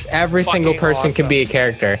 Yes, every single person can be a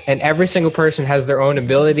character, and every single person has their own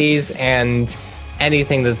abilities and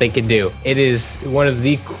anything that they could do. It is one of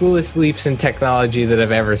the coolest leaps in technology that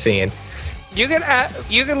I've ever seen. You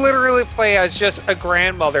can literally play as just a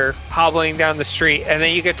grandmother hobbling down the street, and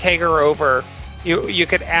then you could take her over. You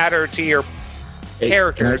could add her to your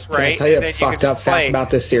characters, Can I right? tell you And a then fucked could up fact play. about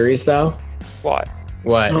this series, though? What?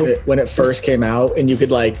 What? When it first came out, and you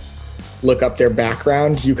could like look up their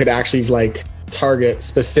background, you could actually like target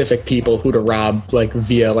specific people who to rob like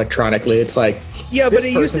via electronically. It's like, Yeah, but this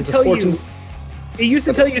it used to person's a tell Fortune- you. It used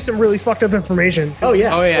to tell you some really fucked up information. Oh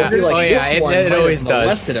yeah, Oh, yeah. It'd be like, Oh, yeah. this It- one it might have always does.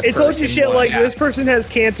 molested a It told you person, shit but- like this person has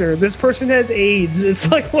cancer, this person has AIDS.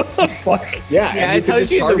 It's like, what the fuck? Yeah, Yeah, and it could tells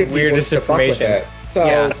just you the target people weirdest to fuck with information. it. So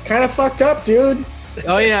Yeah. kind of fucked up, dude.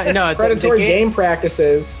 Oh yeah, no, Predatory game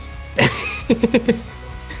practices.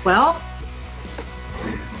 Well,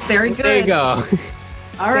 very good. There you go. All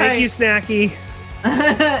Thank right. you, Snacky.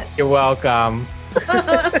 You're welcome.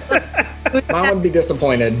 Mom would be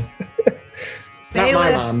disappointed. Not my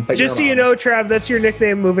Bailiff. mom, but Just so your you mom. know, Trav, that's your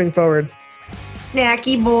nickname moving forward.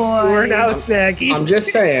 Snacky boy. We're now Snacky. I'm just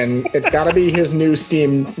saying, it's got to be his new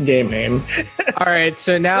Steam game name. All right,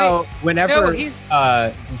 so now whenever no, he's-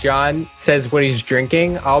 John says what he's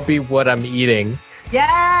drinking, I'll be what I'm eating.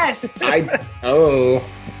 Yes.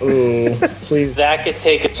 Please. Zach could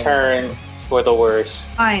take a turn for the worse.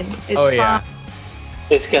 Fine. It's Oh, yeah. fine.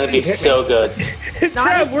 It's gonna be so good.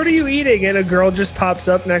 Trav, what are you eating? And a girl just pops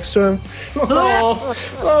up next to him. Oh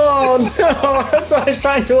no, that's what I was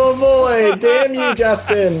trying to avoid. Damn you,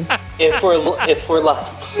 Justin. If we're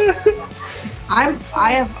lucky.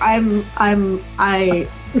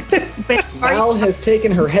 Val has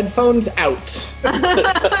taken her headphones out.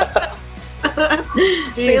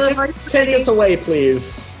 Steve, Bailiff, are you just take ready? us away,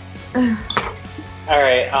 please. All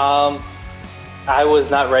right. I was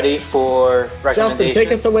not ready for recommendations. Justin,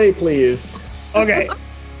 take us away, please. Okay.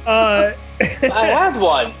 I had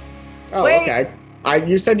one. Oh, Wait. okay.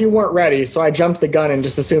 You said you weren't ready, so I jumped the gun and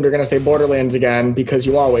just assumed you're going to say Borderlands again, because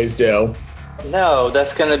you always do. No,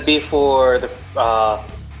 that's gonna be for the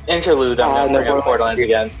interlude. I'm gonna bring up Borderlands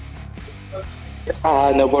again.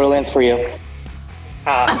 No Borderlands for you.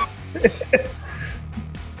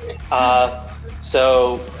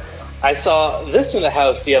 So I saw this in the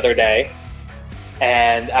house the other day,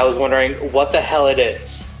 and I was wondering what the hell it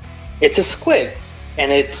is. It's a squid,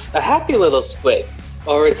 and it's a happy little squid,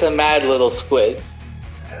 or it's a mad little squid.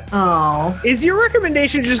 Oh, Is your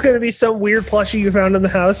recommendation just going to be some weird plushie you found in the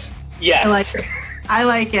house? Yes. I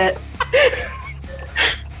like it.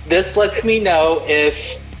 This lets me know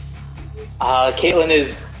if Caitlin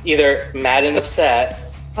is either mad and upset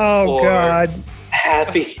Oh, or God.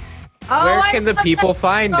 happy. Oh, Where I can the love people that.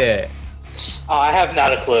 find it? Oh, I have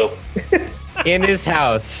not a clue. In his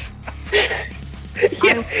house.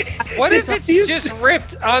 What if it's just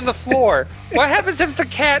ripped on the floor? What happens if the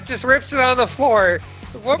cat just rips it on the floor?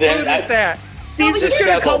 What Then mood I- is that? Steve's but just you-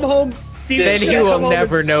 going to come home. Steve's Then just he gonna will come home and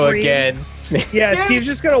never know scream. again. Yeah, Steve's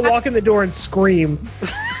just going to walk in the door and scream.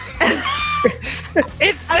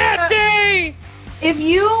 It's that day! If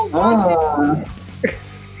you walked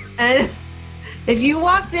and if you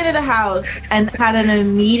walked into the house and had an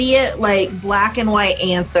immediate like black and white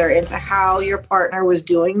answer into how your partner was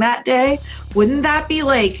doing that day, wouldn't that be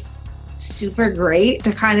like super great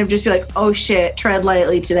to kind of just be like, oh shit, tread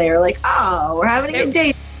lightly today, or like, oh, we're having a good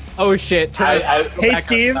day. Oh shit. Hey,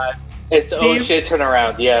 Steve. It's oh Steve? shit, turn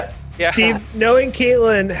around. Yeah. Yeah. Steve, knowing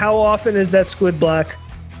Caitlin, how often is that squid black?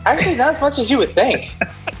 Actually, not as much as you would think.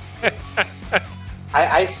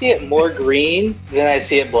 I see it more green than I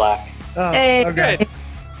see it black. Oh, Hey. okay. Good.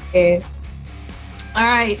 Okay. All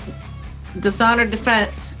right, Dishonored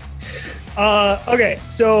Defense. Okay,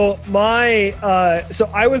 so so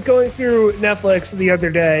I was going through Netflix the other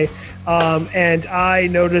day, and I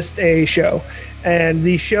noticed a show, and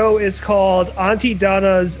the show is called Auntie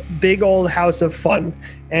Donna's Big Old House of Fun,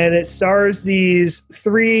 and it stars these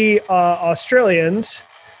three Australians,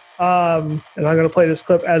 and I'm going to play this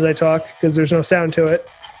clip as I talk because there's no sound to it.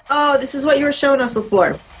 Oh, this is what you were showing us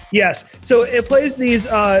before. Yes. So it plays these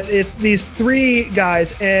it's these three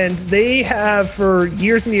guys, and they have for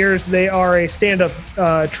years and years they are a stand-up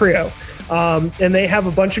trio. And they have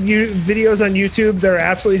a bunch of videos on YouTube. They're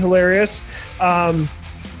absolutely hilarious.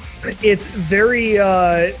 It's very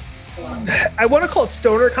I want to call it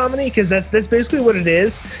stoner comedy because that's basically what it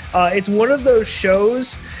is. It's one of those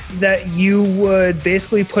shows that you would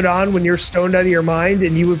basically put on when you're stoned out of your mind,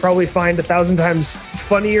 and you would probably find 1,000 times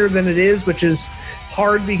funnier than it is, which is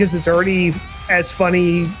hard because it's already as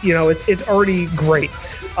funny. You know, it's already great.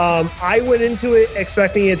 I went into it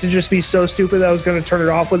expecting it to just be so stupid that I was going to turn it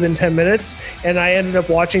off within 10 minutes, and I ended up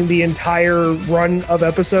watching the entire run of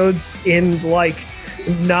episodes in like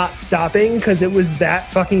not stopping because it was that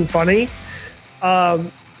fucking funny.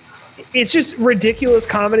 It's just ridiculous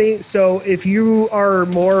comedy. So if you are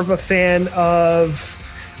more of a fan of,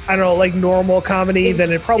 I don't know, like normal comedy,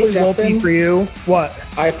 then it probably won't be Justin? for you. What?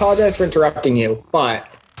 I apologize for interrupting you, but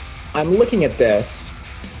I'm looking at this,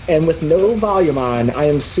 and with no volume on, I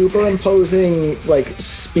am superimposing like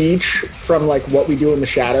speech from like What We Do in the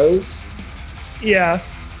Shadows. Yeah.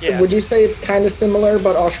 Yeah. Would you say it's kind of similar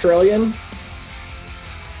but Australian?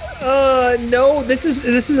 No, this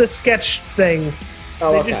is a sketch thing.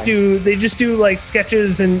 Oh, They okay. just do like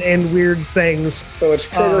sketches and weird things. So it's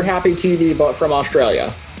Trigger Happy TV, but from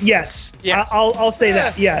Australia. Yes, Yes. I'll say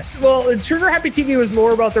that. Yes. Well, Trigger Happy TV was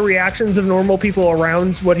more about the reactions of normal people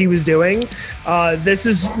around what he was doing. This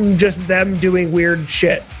is just them doing weird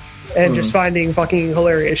shit and just finding fucking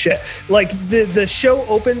hilarious shit. Like the show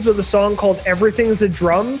opens with a song called "Everything's a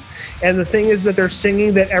Drum," and the thing is that they're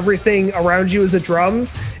singing that everything around you is a drum.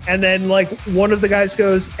 And then like one of the guys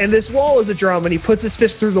goes, "And this wall is a drum," and he puts his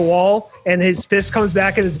fist through the wall, and his fist comes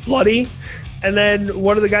back and it's bloody. And then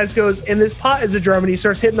one of the guys goes, "And this pot is a drum," and he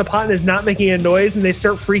starts hitting the pot and it's not making a noise, and they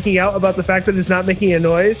start freaking out about the fact that it's not making a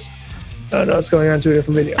noise. Oh no, it's going on to a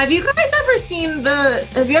different video. Have you guys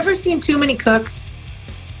ever seen Too Many Cooks?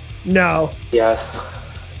 No. Yes.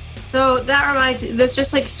 So that's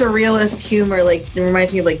just like surrealist humor. Like it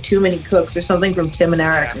reminds me of like Too Many Cooks or something from Tim and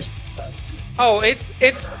Eric. Or something. Oh, it's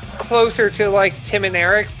closer to like Tim and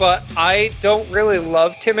Eric, but I don't really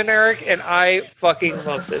love Tim and Eric, and I fucking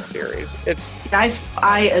love this series. It's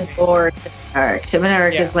I adore Tim and Eric. Tim and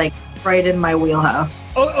Eric Yeah. is like right in my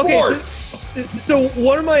wheelhouse. Oh, okay. So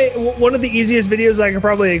one of the easiest videos I can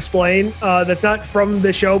probably explain that's not from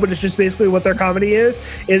the show, but it's just basically what their comedy is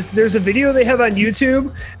there's a video they have on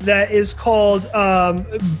YouTube that is called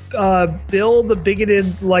Bill the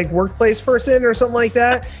Bigoted like workplace person or something like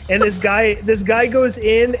that, and this guy goes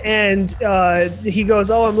in and he goes,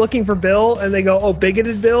 "Oh, I'm looking for Bill," and they go, "Oh,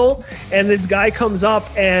 bigoted Bill," and this guy comes up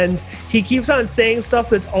and he keeps on saying stuff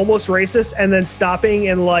that's almost racist and then stopping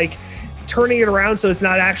and like turning it around so it's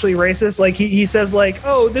not actually racist. Like he says like,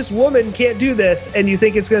 "Oh, this woman can't do this," and you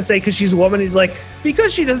think it's gonna say because she's a woman. He's like,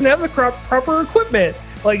 "Because she doesn't have the proper equipment,"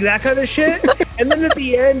 like that kind of shit. And then at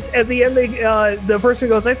the end, the person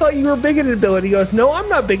goes, "I thought you were bigoted, Bill." And he goes, "No, I'm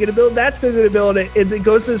not bigoted, Bill. That's bigoted, Bill." And it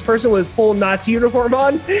goes to this person with full Nazi uniform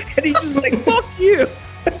on, and he's just like, "Fuck you."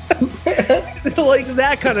 It's like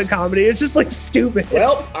that kind of comedy. It's just like stupid.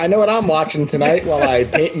 Well, I know what I'm watching tonight while I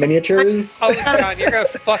paint miniatures. Oh, John, you're gonna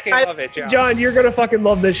fucking love it, John. John, you're gonna fucking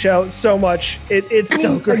love this show so much. It's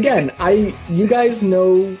so good. Again, you guys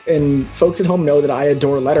know, and folks at home know that I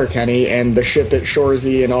adore Letterkenny and the shit that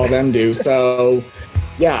Shorzy and all them do. So,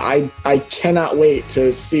 yeah, I cannot wait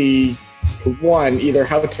to see either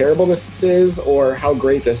how terrible this is or how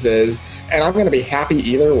great this is. And I'm going to be happy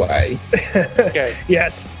either way. Okay.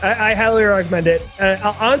 Yes, I highly recommend it.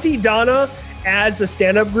 Auntie Donna as a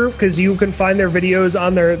stand-up group, because you can find their videos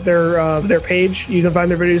on their page. You can find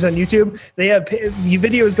their videos on YouTube. They have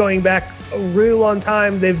videos going back a really long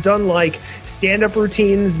time. They've done like stand-up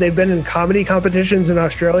routines. They've been in comedy competitions in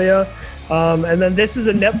Australia. And then this is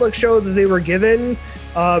a Netflix show that they were given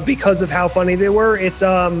because of how funny they were. It's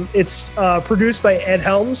produced by Ed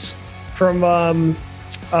Helms from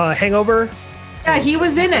Hangover. Yeah, he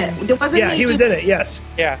was in it. Wasn't he was in it. Yes.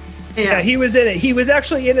 Yeah. Yeah, he was in it. He was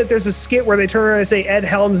actually in it. There's a skit where they turn around and say Ed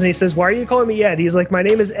Helms, and he says, "Why are you calling me Ed?" He's like, "My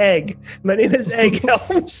name is Egg. My name is Egg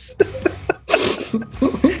Helms."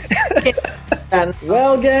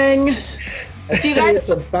 Well, gang, Do you guys, it's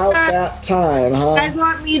about that time, huh? you guys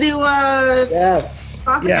want me to Yes.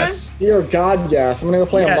 talk Yes. Dear God, yes. I'm going to go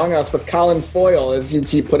play Yes. Among Us with Colin Foyle, as you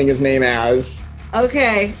keep putting his name as. again?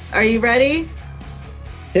 Okay, are you ready?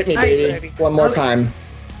 Hit me, All right. baby. One more Okay. time.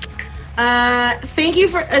 Thank you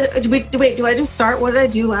for. Wait, do I just start? What did I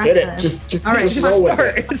do last Hit time? it. Just All right, just roll with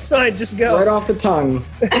Start. it. It's fine. Just go. Right off the tongue.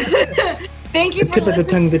 Thank you The for tip of the listening.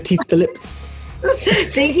 tongue, the teeth, the lips.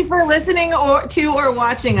 Thank you for listening or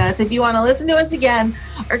watching us. If you want to listen to us again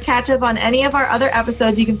or catch up on any of our other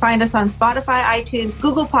episodes, you can find us on Spotify, iTunes,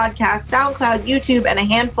 Google Podcasts, SoundCloud, YouTube, and a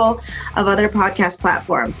handful of other podcast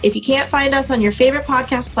platforms. If you can't find us on your favorite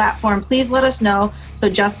podcast platform, please let us know so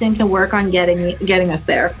Justin can work on getting us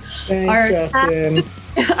there. Thanks, Justin.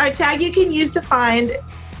 Our tag you can use to find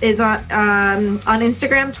is on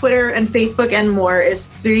Instagram, Twitter, and Facebook and more is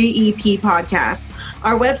 3EP Podcast.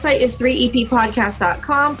 Our website is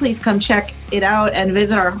 3eppodcast.com. Please come check it out and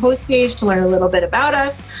visit our host page to learn a little bit about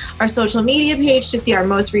us, our social media page to see our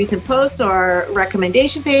most recent posts, or our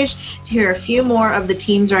recommendation page to hear a few more of the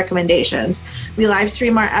team's recommendations. We live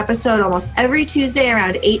stream our episode almost every Tuesday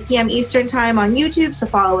around 8 p.m. Eastern Time on YouTube, so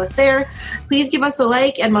follow us there. Please give us a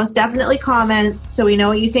like and most definitely comment so we know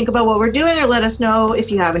what you think about what we're doing, or let us know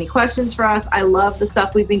if you have any questions for us. I love the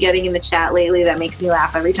stuff we've been getting in the chat lately. That makes me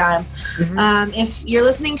laugh every time. If you're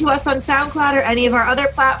listening to us on SoundCloud or any of our other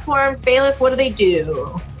platforms, Bailiff, what do they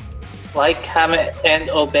do? Like, comment, and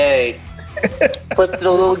obey. Put the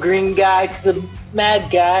little green guy to the mad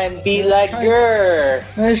guy and be like, grr.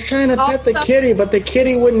 I was trying to pet the kitty, but the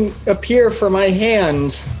kitty wouldn't appear for my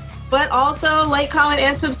hand. But also like, comment,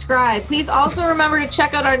 and subscribe. Please also remember to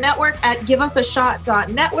check out our network at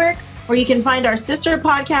giveusashot.network, where you can find our sister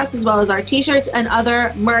podcast as well as our t-shirts and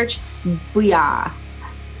other merch. Booyah.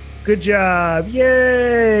 Good job.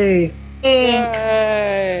 Yay. Thanks.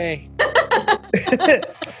 Yay.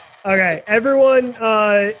 Okay, everyone,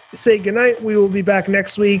 say goodnight. We will be back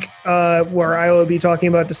next week where I will be talking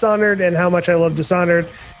about Dishonored and how much I love Dishonored,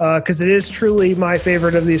 because it is truly my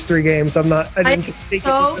favorite of these three games. I didn't take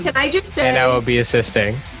So it can I just say, And I will be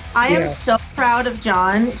assisting. I am Yeah. so proud of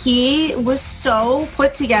John. He was so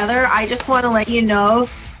put together. I just want to let you know,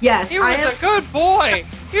 yes, He I was am a good boy.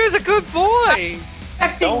 He was a good boy.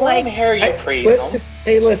 expecting Don't let him like hear you praise him.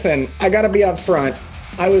 Hey, listen, I gotta be up front.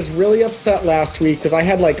 I was really upset last week because I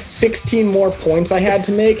had like 16 more points I had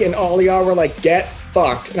to make, and all y'all were like, get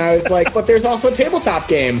fucked. And I was like, but there's also a tabletop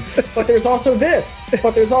game. But there's also this.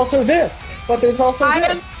 But there's also this. But there's also I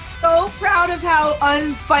am this. so proud of how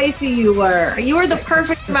unspicy you were. You were the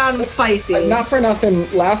perfect amount of spicy. Not for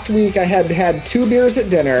nothing, last week I had 2 beers at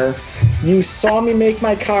dinner. You saw me make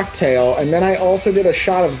my cocktail, and then I also did a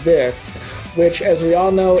shot of this, which, as we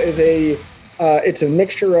all know, is a It's a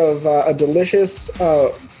mixture of a delicious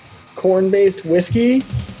corn-based whiskey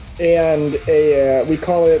and we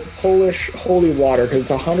call it Polish holy water because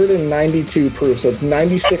it's 192 proof, so it's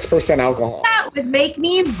 96% alcohol. That would make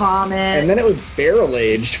me vomit. And then it was barrel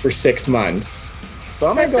aged for 6 months. So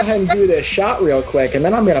I'm gonna go ahead and do this shot real quick, and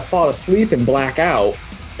then I'm gonna fall asleep and black out.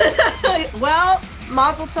 Well,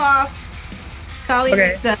 Mazel Tov. Kali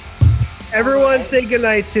Okay. Nixta. Everyone say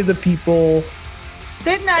goodnight to the people.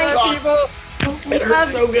 Good night, People, We It love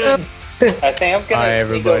hurts so you. good. I think I'm Hi, gonna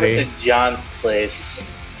sneak over everybody. to John's place.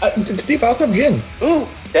 Steve, I also have gin. Ooh,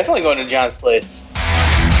 definitely going to John's place.